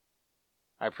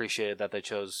 I appreciated that they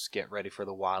chose Get Ready for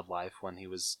the Wildlife when he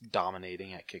was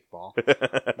dominating at kickball.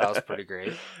 That was pretty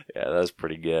great. Yeah, that was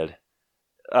pretty good.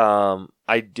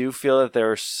 I do feel that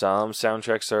there are some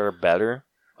soundtracks that are better.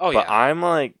 Oh, But yeah. I'm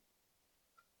like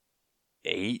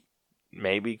 8,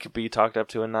 maybe could be talked up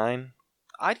to a 9.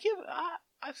 I'd give...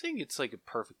 I think it's like a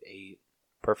perfect 8.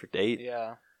 Perfect 8?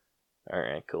 Yeah.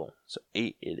 Alright, cool. So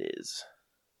 8 it is.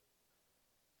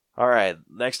 Alright,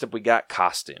 next up we got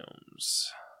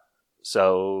costumes.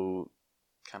 So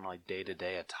Kind of like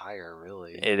day-to-day attire,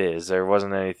 really. it is. There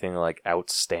wasn't anything like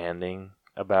outstanding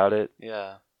about it.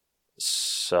 Yeah.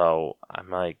 So I'm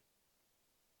like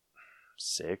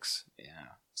 6. Yeah.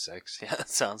 6. Yeah, that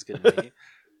sounds good to me.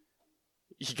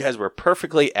 You guys were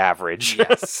perfectly average.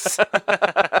 Yes.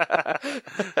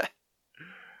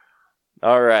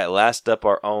 All right, last up,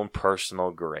 our own personal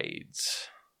grades.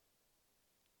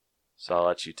 So I'll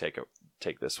let you take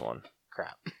this one.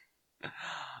 Crap.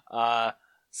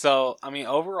 So I mean,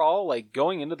 overall, like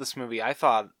going into this movie, I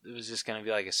thought it was just gonna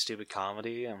be like a stupid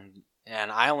comedy, and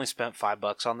I only spent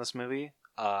 $5 on this movie.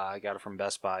 I got it from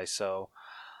Best Buy, so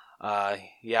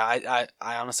yeah,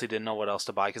 I honestly didn't know what else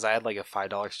to buy because I had like a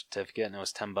 $5 certificate and it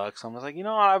was $10. So I was like, you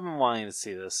know what, I've been wanting to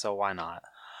see this, so why not?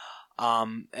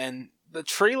 And the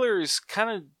trailer is kind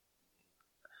of,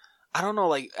 I don't know,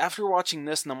 like after watching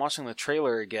this and then watching the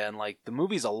trailer again, like the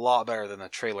movie's a lot better than the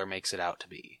trailer makes it out to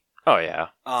be. Oh yeah,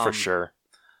 for sure.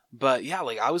 But yeah,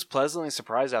 like I was pleasantly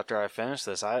surprised after I finished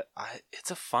this.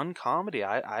 It's a fun comedy.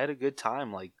 I had a good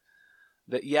time. Like,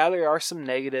 yeah, there are some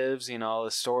negatives. You know,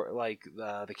 the story, like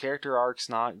the character arc's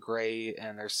not great,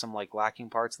 and there's some like lacking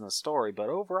parts in the story. But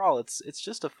overall, it's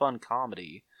just a fun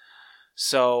comedy.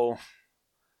 So,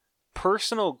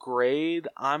 personal grade,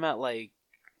 I'm at like,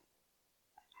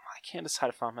 I can't decide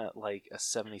if I'm at like a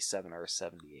 77 or a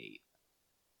 78.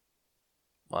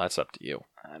 Well, that's up to you.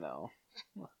 I know.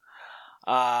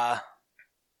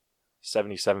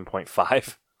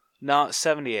 77.5. No,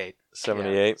 78.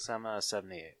 78. Yeah, so I'm at a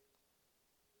 78.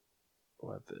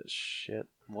 What the shit?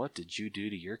 What did you do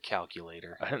to your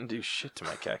calculator? I didn't do shit to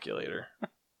my calculator.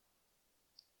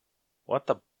 What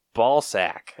the ball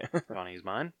sack? You want to use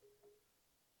mine?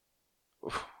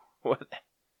 What?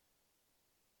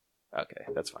 Okay,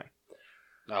 that's fine.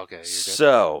 Okay, you're good.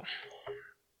 So,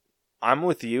 I'm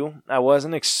with you. I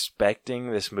wasn't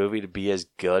expecting this movie to be as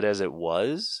good as it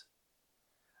was.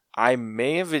 I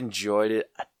may have enjoyed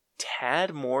it a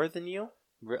tad more than you.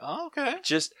 Oh, okay.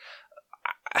 Just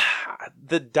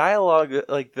the dialogue,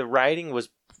 like the writing was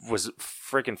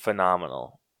freaking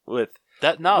phenomenal. With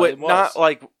That no, with, it was not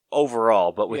like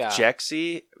overall, but with Yeah.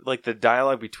 Jexi, like the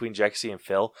dialogue between Jexi and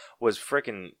Phil was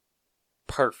freaking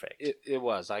perfect. It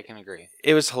was. I can agree.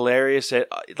 It was hilarious.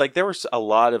 Like there was a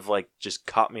lot of like just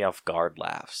caught me off guard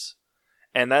laughs,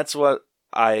 and that's what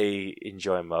I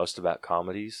enjoy most about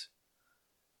comedies.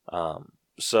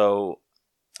 So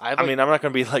I mean, I'm not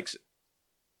gonna be like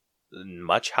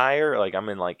much higher. Like I'm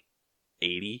in like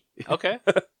 80. okay.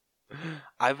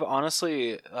 I've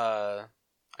honestly, I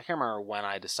can't remember when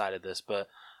I decided this, but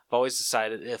I've always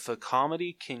decided if a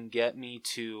comedy can get me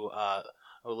to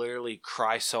literally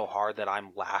cry so hard that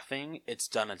I'm laughing, it's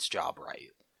done its job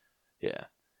right. Yeah,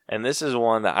 and this is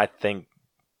one that I think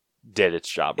did its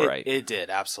job right. It did,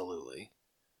 absolutely.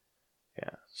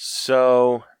 Yeah.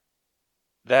 So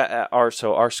that our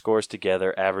scores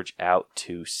together average out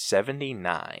to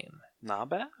 79. Not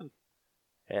bad.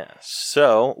 Yeah.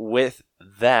 So with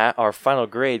that, our final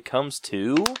grade comes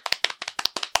to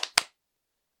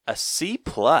a C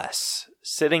plus,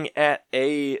 sitting at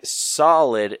a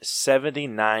solid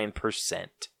 79%.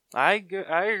 I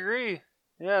agree.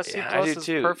 Yeah, C Yeah, I plus do is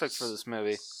too. perfect for this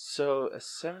movie. So a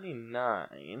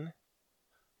 79.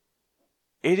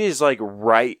 It is like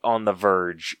right on the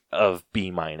verge of B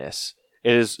minus.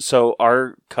 It is, so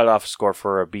our cutoff score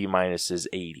for a B minus is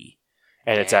 80,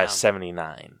 and it's at Damn.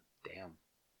 79. Damn.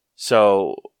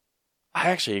 So I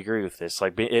actually agree with this.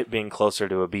 Like it being closer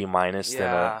to a B-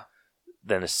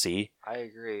 than a C. I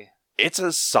agree. It's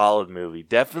a solid movie.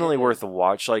 Definitely worth a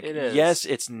watch. Like, It is. yes,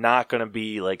 it's not going to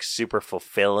be like super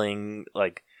fulfilling,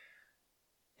 like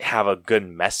have a good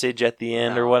message at the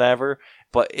end or whatever.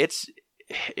 But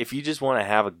if you just want to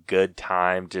have a good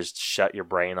time, just shut your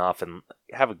brain off and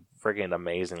have a freaking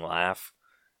amazing laugh,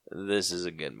 this is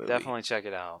a good movie. Definitely check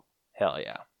it out. Hell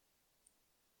yeah.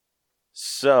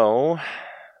 So,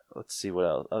 let's see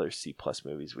what other C+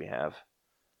 movies we have.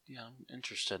 Yeah, I'm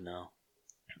interested now.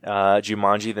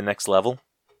 Jumanji: The Next Level.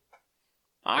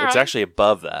 It's actually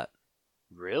above that.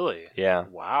 Really? Yeah.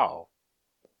 Wow.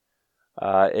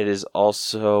 It is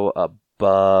also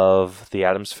above The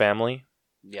Addams Family.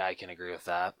 Yeah, I can agree with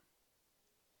that.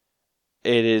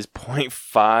 It is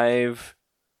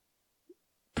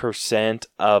 0.5%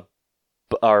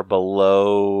 are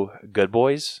below Good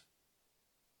Boys.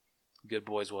 Good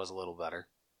Boys was a little better.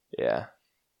 Yeah.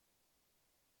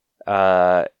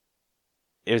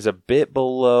 It was a bit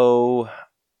below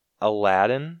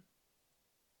Aladdin.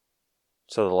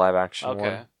 So the live action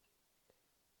one.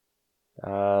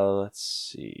 Let's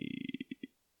see.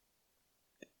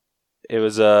 It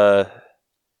was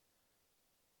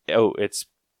it's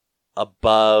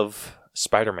above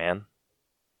Spider-Man.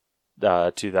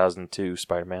 2002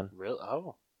 Spider-Man. Really?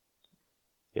 Oh.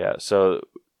 Yeah, so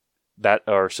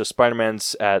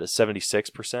Spider-Man's at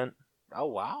 76%. Oh,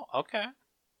 wow. Okay.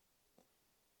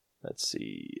 Let's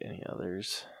see any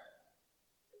others.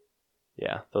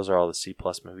 Yeah, those are all the C+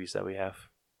 movies that we have.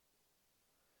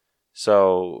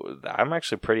 So I'm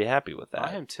actually pretty happy with that.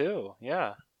 I am too.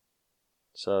 Yeah.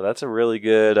 So that's a really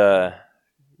good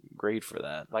grade for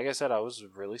that. Like I said, I was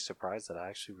really surprised that I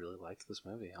actually really liked this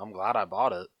movie. I'm glad I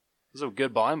bought it. It was a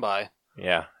good buy.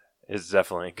 Yeah, it's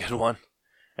definitely a good one.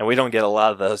 And we don't get a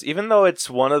lot of those. Even though it's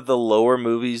one of the lower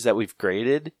movies that we've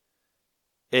graded,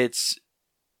 it's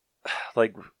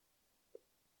like,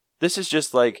 this is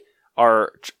just like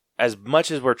as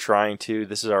much as we're trying to,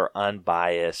 this is our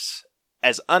unbiased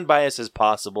as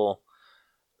possible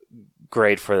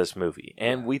grade for this movie.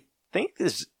 And we think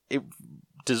it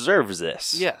deserves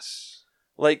this. Yes.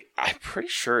 Like, I'm pretty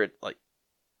sure let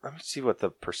me see what the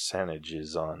percentage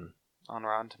is on. On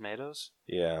Rotten Tomatoes?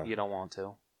 Yeah. You don't want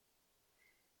to.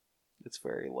 It's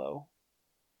very low.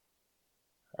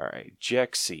 All right.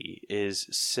 Jexi is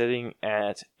sitting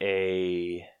at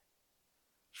a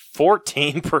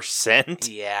 14%.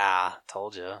 Yeah,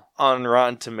 told you. On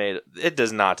Rotten Tomatoes. It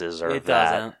does not deserve that. It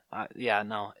doesn't.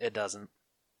 It doesn't.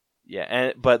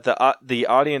 Yeah, but the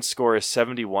audience score is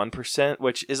 71%,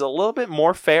 which is a little bit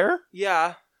more fair.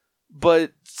 Yeah.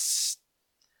 But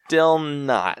still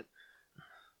not.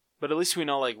 But at least we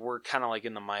know, like, we're kind of like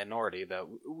in the minority that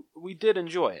we did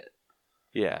enjoy it.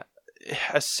 Yeah.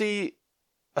 A C+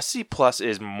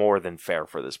 is more than fair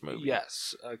for this movie.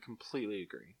 Yes, I completely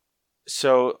agree.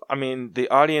 So, I mean, the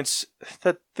audience,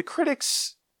 the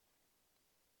critics...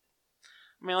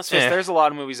 I mean, let's face it, there's a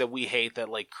lot of movies that we hate that,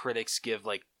 like, critics give,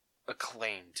 like,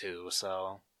 acclaim to,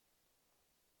 so...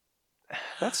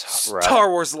 That's rough. Star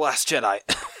Wars: The Last Jedi.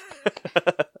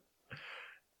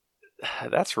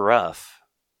 That's rough.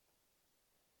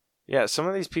 Yeah, some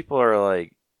of these people are,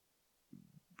 like,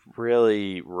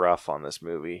 really rough on this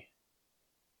movie.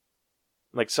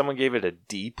 Like, someone gave it a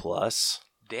D+.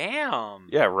 Damn.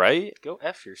 Yeah, right? Go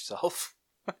F yourself.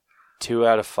 2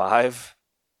 out of 5.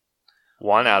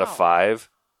 1 out of 5.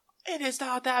 It is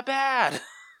not that bad.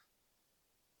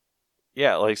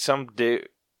 Yeah, like, some dude...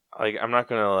 Like, I'm not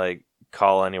gonna, like,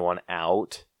 call anyone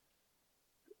out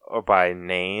or by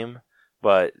name,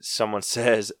 but someone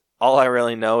says, all I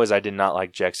really know is I did not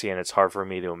like Jexi, and it's hard for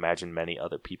me to imagine many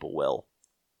other people will.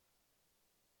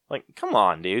 Like, come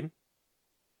on, dude.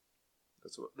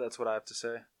 That's what I have to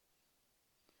say.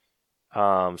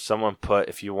 Someone put,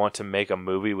 if you want to make a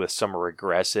movie with some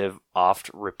regressive,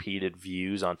 oft-repeated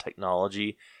views on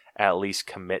technology, at least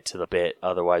commit to the bit,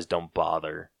 otherwise don't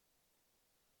bother.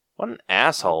 What an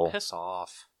asshole. Oh, piss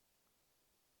off.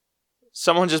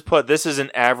 Someone just put, this is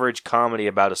an average comedy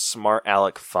about a smart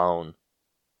aleck phone.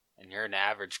 And you're an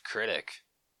average critic.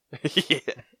 Yeah.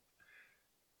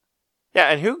 Yeah,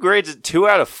 and who grades it 2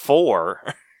 out of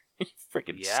 4?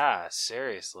 Freaking yeah,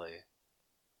 seriously.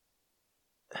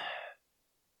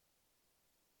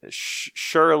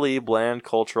 Surely bland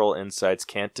cultural insights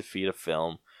can't defeat a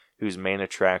film whose main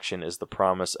attraction is the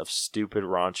promise of stupid,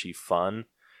 raunchy fun.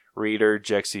 Reader,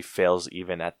 Jexi fails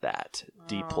even at that.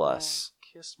 D+. Oh,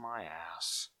 kiss my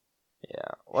ass.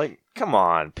 Yeah, like, come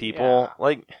on, people. Yeah.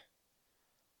 Like,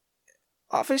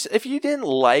 obviously, if you didn't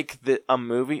like a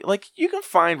movie, like, you can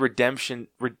find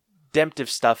redemptive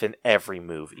stuff in every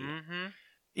movie. Mm-hmm.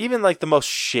 even like the most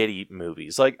shitty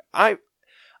movies. Like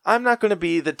I'm not going to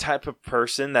be the type of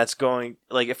person that's going,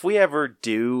 like, if we ever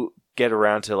do get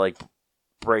around to like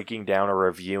breaking down or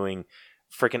reviewing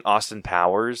freaking Austin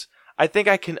Powers, I think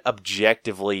I can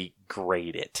objectively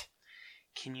grade it.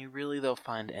 Can you really, though,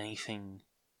 find anything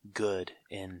good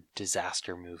in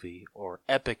disaster movie or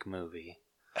epic movie?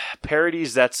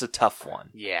 Parodies, that's a tough one.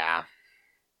 Yeah.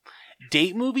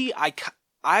 Date movie, I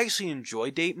actually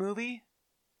enjoy date movie.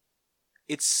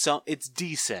 It's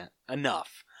decent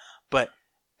enough, but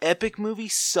epic movie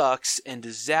sucks and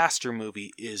disaster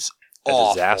movie is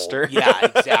awful. Disaster? Yeah,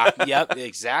 exactly. Yep,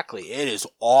 exactly. It is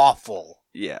awful.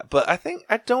 Yeah, but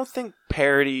I don't think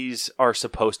parodies are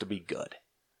supposed to be good.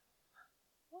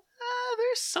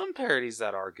 There's some parodies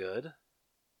that are good.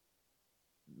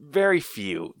 Very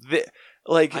few.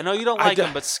 Like, I know you don't like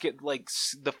them, but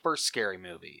the first Scary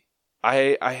Movie.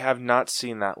 I have not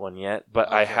seen that one yet, but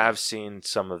I Okay. have seen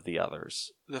some of the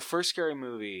others. The first Scary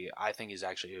Movie, I think, is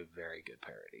actually a very good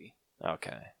parody.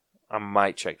 Okay. I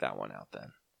might check that one out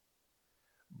then.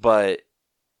 But,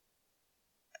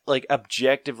 like,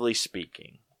 objectively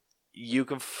speaking, you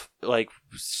can,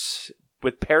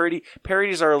 with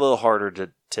parodies are a little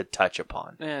harder to touch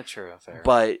upon. Yeah, true, fair.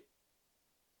 But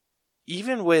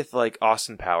even with, like,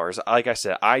 Austin Powers, like I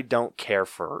said, I don't care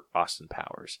for Austin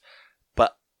Powers.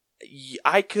 But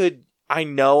I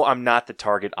know I'm not the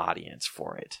target audience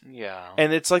for it. Yeah.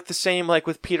 And it's like the same, like,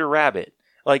 with Peter Rabbit.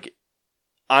 Like,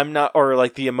 I'm not, or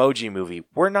like the Emoji Movie.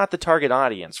 We're not the target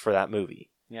audience for that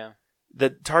movie. Yeah. The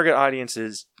target audience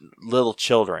is little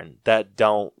children that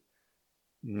don't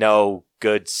know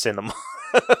good cinema.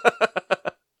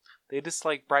 They just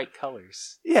like bright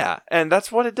colors. Yeah, and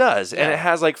that's what it does. And Yeah. it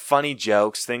has like funny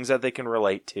jokes, things that they can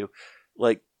relate to.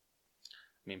 Like,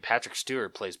 I mean, Patrick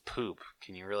Stewart plays poop.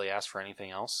 Can you really ask for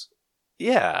anything else?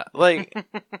 yeah, like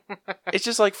it's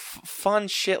just like fun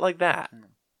shit like that.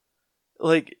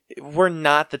 Like, we're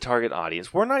not the target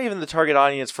audience. We're not even the target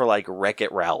audience for like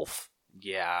Wreck-It Ralph.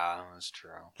 Yeah, that's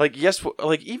true. Like, yes,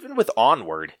 like even with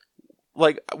Onward,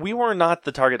 like we were not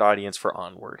the target audience for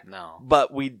Onward. No.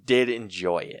 But we did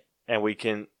enjoy it, and we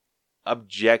can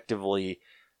objectively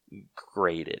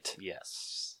grade it.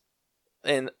 Yes.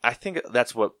 And I think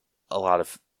that's what a lot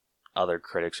of other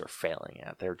critics are failing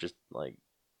at. They're just like,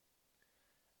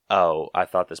 oh, I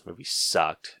thought this movie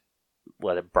sucked.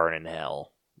 Let it burn in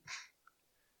hell.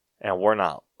 And we're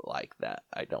not like that,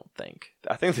 I don't think.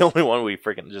 I think the only one we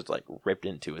freaking just like ripped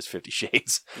into is 50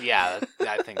 Shades. Yeah,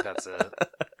 I think that's it.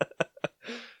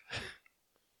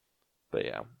 But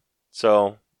yeah.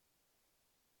 So,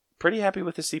 pretty happy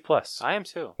with the C+. I am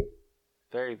too.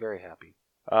 Very, very happy.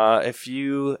 If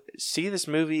you see this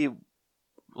movie,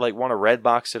 like want to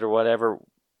Redbox it or whatever,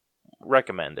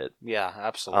 recommend it. Yeah,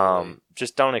 absolutely.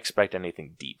 Just don't expect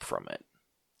anything deep from it.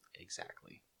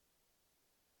 Exactly.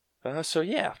 So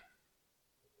yeah.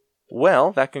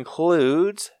 Well, that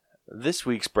concludes this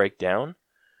week's breakdown.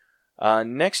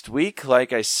 Next week,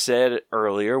 like I said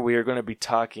earlier, we are going to be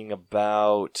talking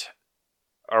about,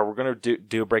 or we're going to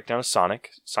do a breakdown of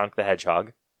Sonic the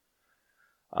Hedgehog.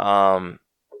 And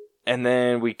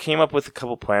then we came up with a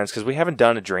couple plans because we haven't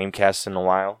done a Dreamcast in a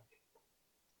while.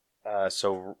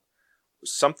 So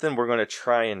something we're going to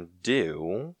try and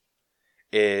do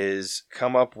is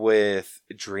come up with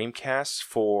Dreamcasts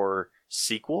for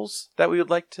sequels that we would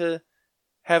like to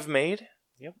have made.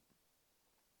 Yep.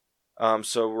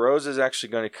 So Rose is actually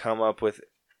going to come up with,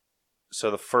 so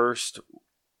the first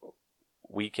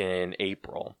week in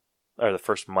April, or the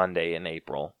first Monday in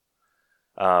April,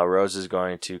 Rose is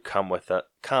going to come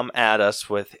at us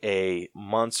with a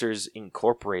Monsters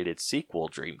Incorporated sequel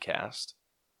Dreamcast.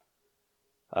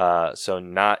 So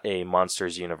not a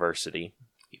Monsters University.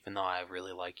 Even though I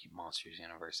really like Monsters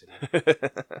University.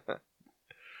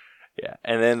 Yeah,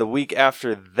 and then the week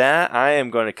after that, I am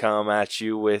going to come at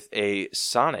you with a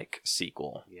Sonic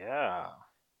sequel. Yeah.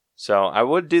 So I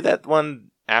would do that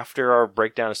one after our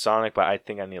breakdown of Sonic, but I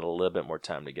think I need a little bit more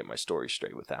time to get my story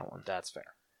straight with that one. That's fair.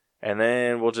 And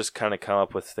then we'll just kind of come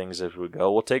up with things as we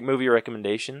go. We'll take movie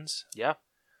recommendations. Yeah.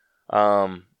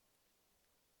 And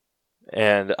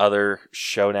other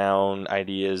showdown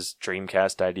ideas,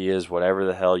 Dreamcast ideas, whatever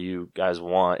the hell you guys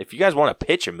want. If you guys want to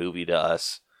pitch a movie to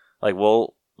us, like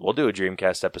we'll do a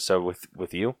Dreamcast episode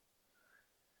with you.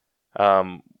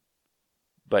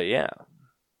 But yeah.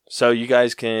 So you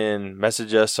guys can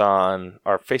message us on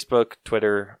our Facebook,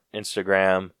 Twitter,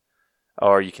 Instagram,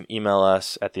 or you can email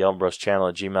us at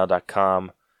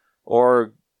theelmbroschannel@gmail.com,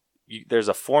 or there's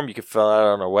a form you can fill out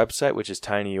on our website, which is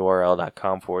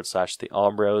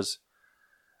tinyurl.com/theelmbros.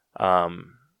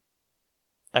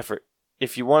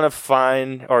 If you want to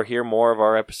find or hear more of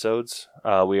our episodes,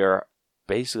 we are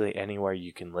basically anywhere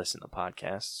you can listen to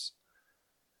podcasts.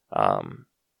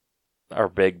 Our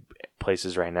big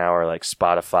places right now are like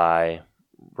Spotify,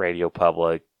 Radio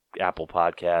Public, Apple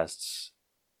Podcasts,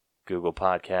 Google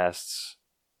Podcasts.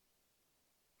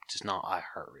 Just not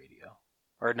iHeartRadio.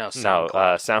 Or no, SoundCloud.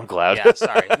 No, SoundCloud. Yeah,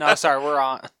 sorry. No, sorry, we're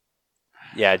on.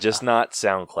 Yeah, just not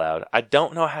SoundCloud. I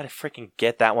don't know how to freaking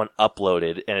get that one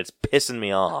uploaded, and it's pissing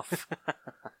me off.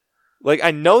 Like,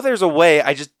 I know there's a way,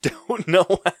 I just don't know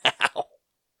how.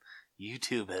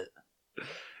 YouTube it.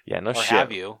 Yeah, no or shit.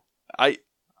 Have you?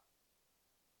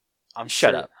 I'm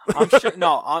Shut up. I'm sure.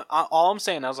 No, all I'm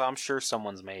saying is I'm sure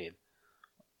someone's made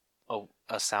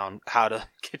a sound how to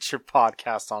get your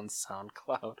podcast on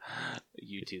SoundCloud, a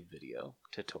YouTube video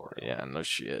tutorial. Yeah, no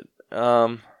shit.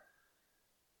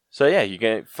 So yeah, you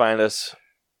can find us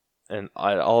in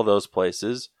all those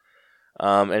places.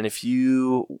 And if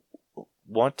you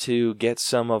want to get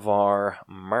some of our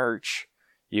merch,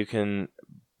 you can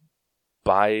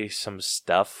buy some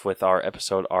stuff with our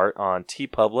episode art on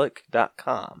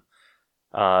tpublic.com.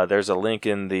 There's a link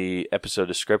in the episode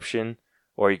description,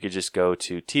 or you could just go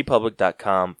to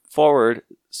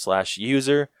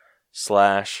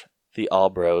tpublic.com/user/the All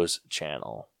Bros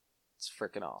channel. It's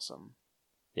freaking awesome.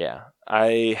 Yeah.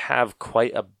 I have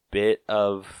quite a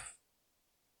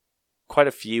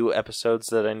few episodes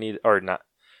that I need, or not,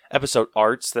 episode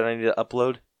arts that I need to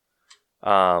upload.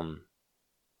 I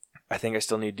think I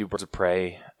still need to do Birds of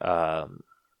Prey.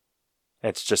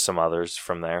 It's just some others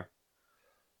from there.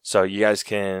 So you guys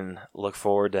can look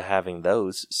forward to having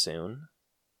those soon.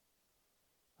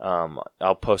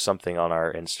 I'll post something on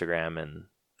our Instagram and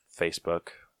Facebook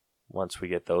once we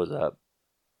get those up.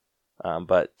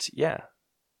 But yeah.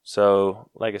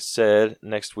 So, like I said,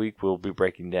 next week we'll be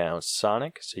breaking down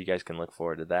Sonic, so you guys can look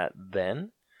forward to that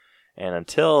then. And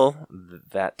until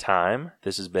that time,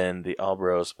 this has been the All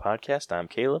Bros Podcast. I'm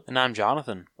Caleb. And I'm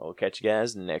Jonathan. We'll catch you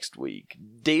guys next week.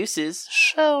 Deuces.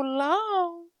 So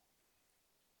long.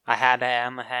 I had to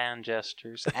add the hand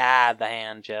gestures.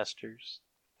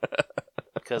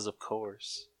 Because of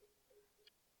course.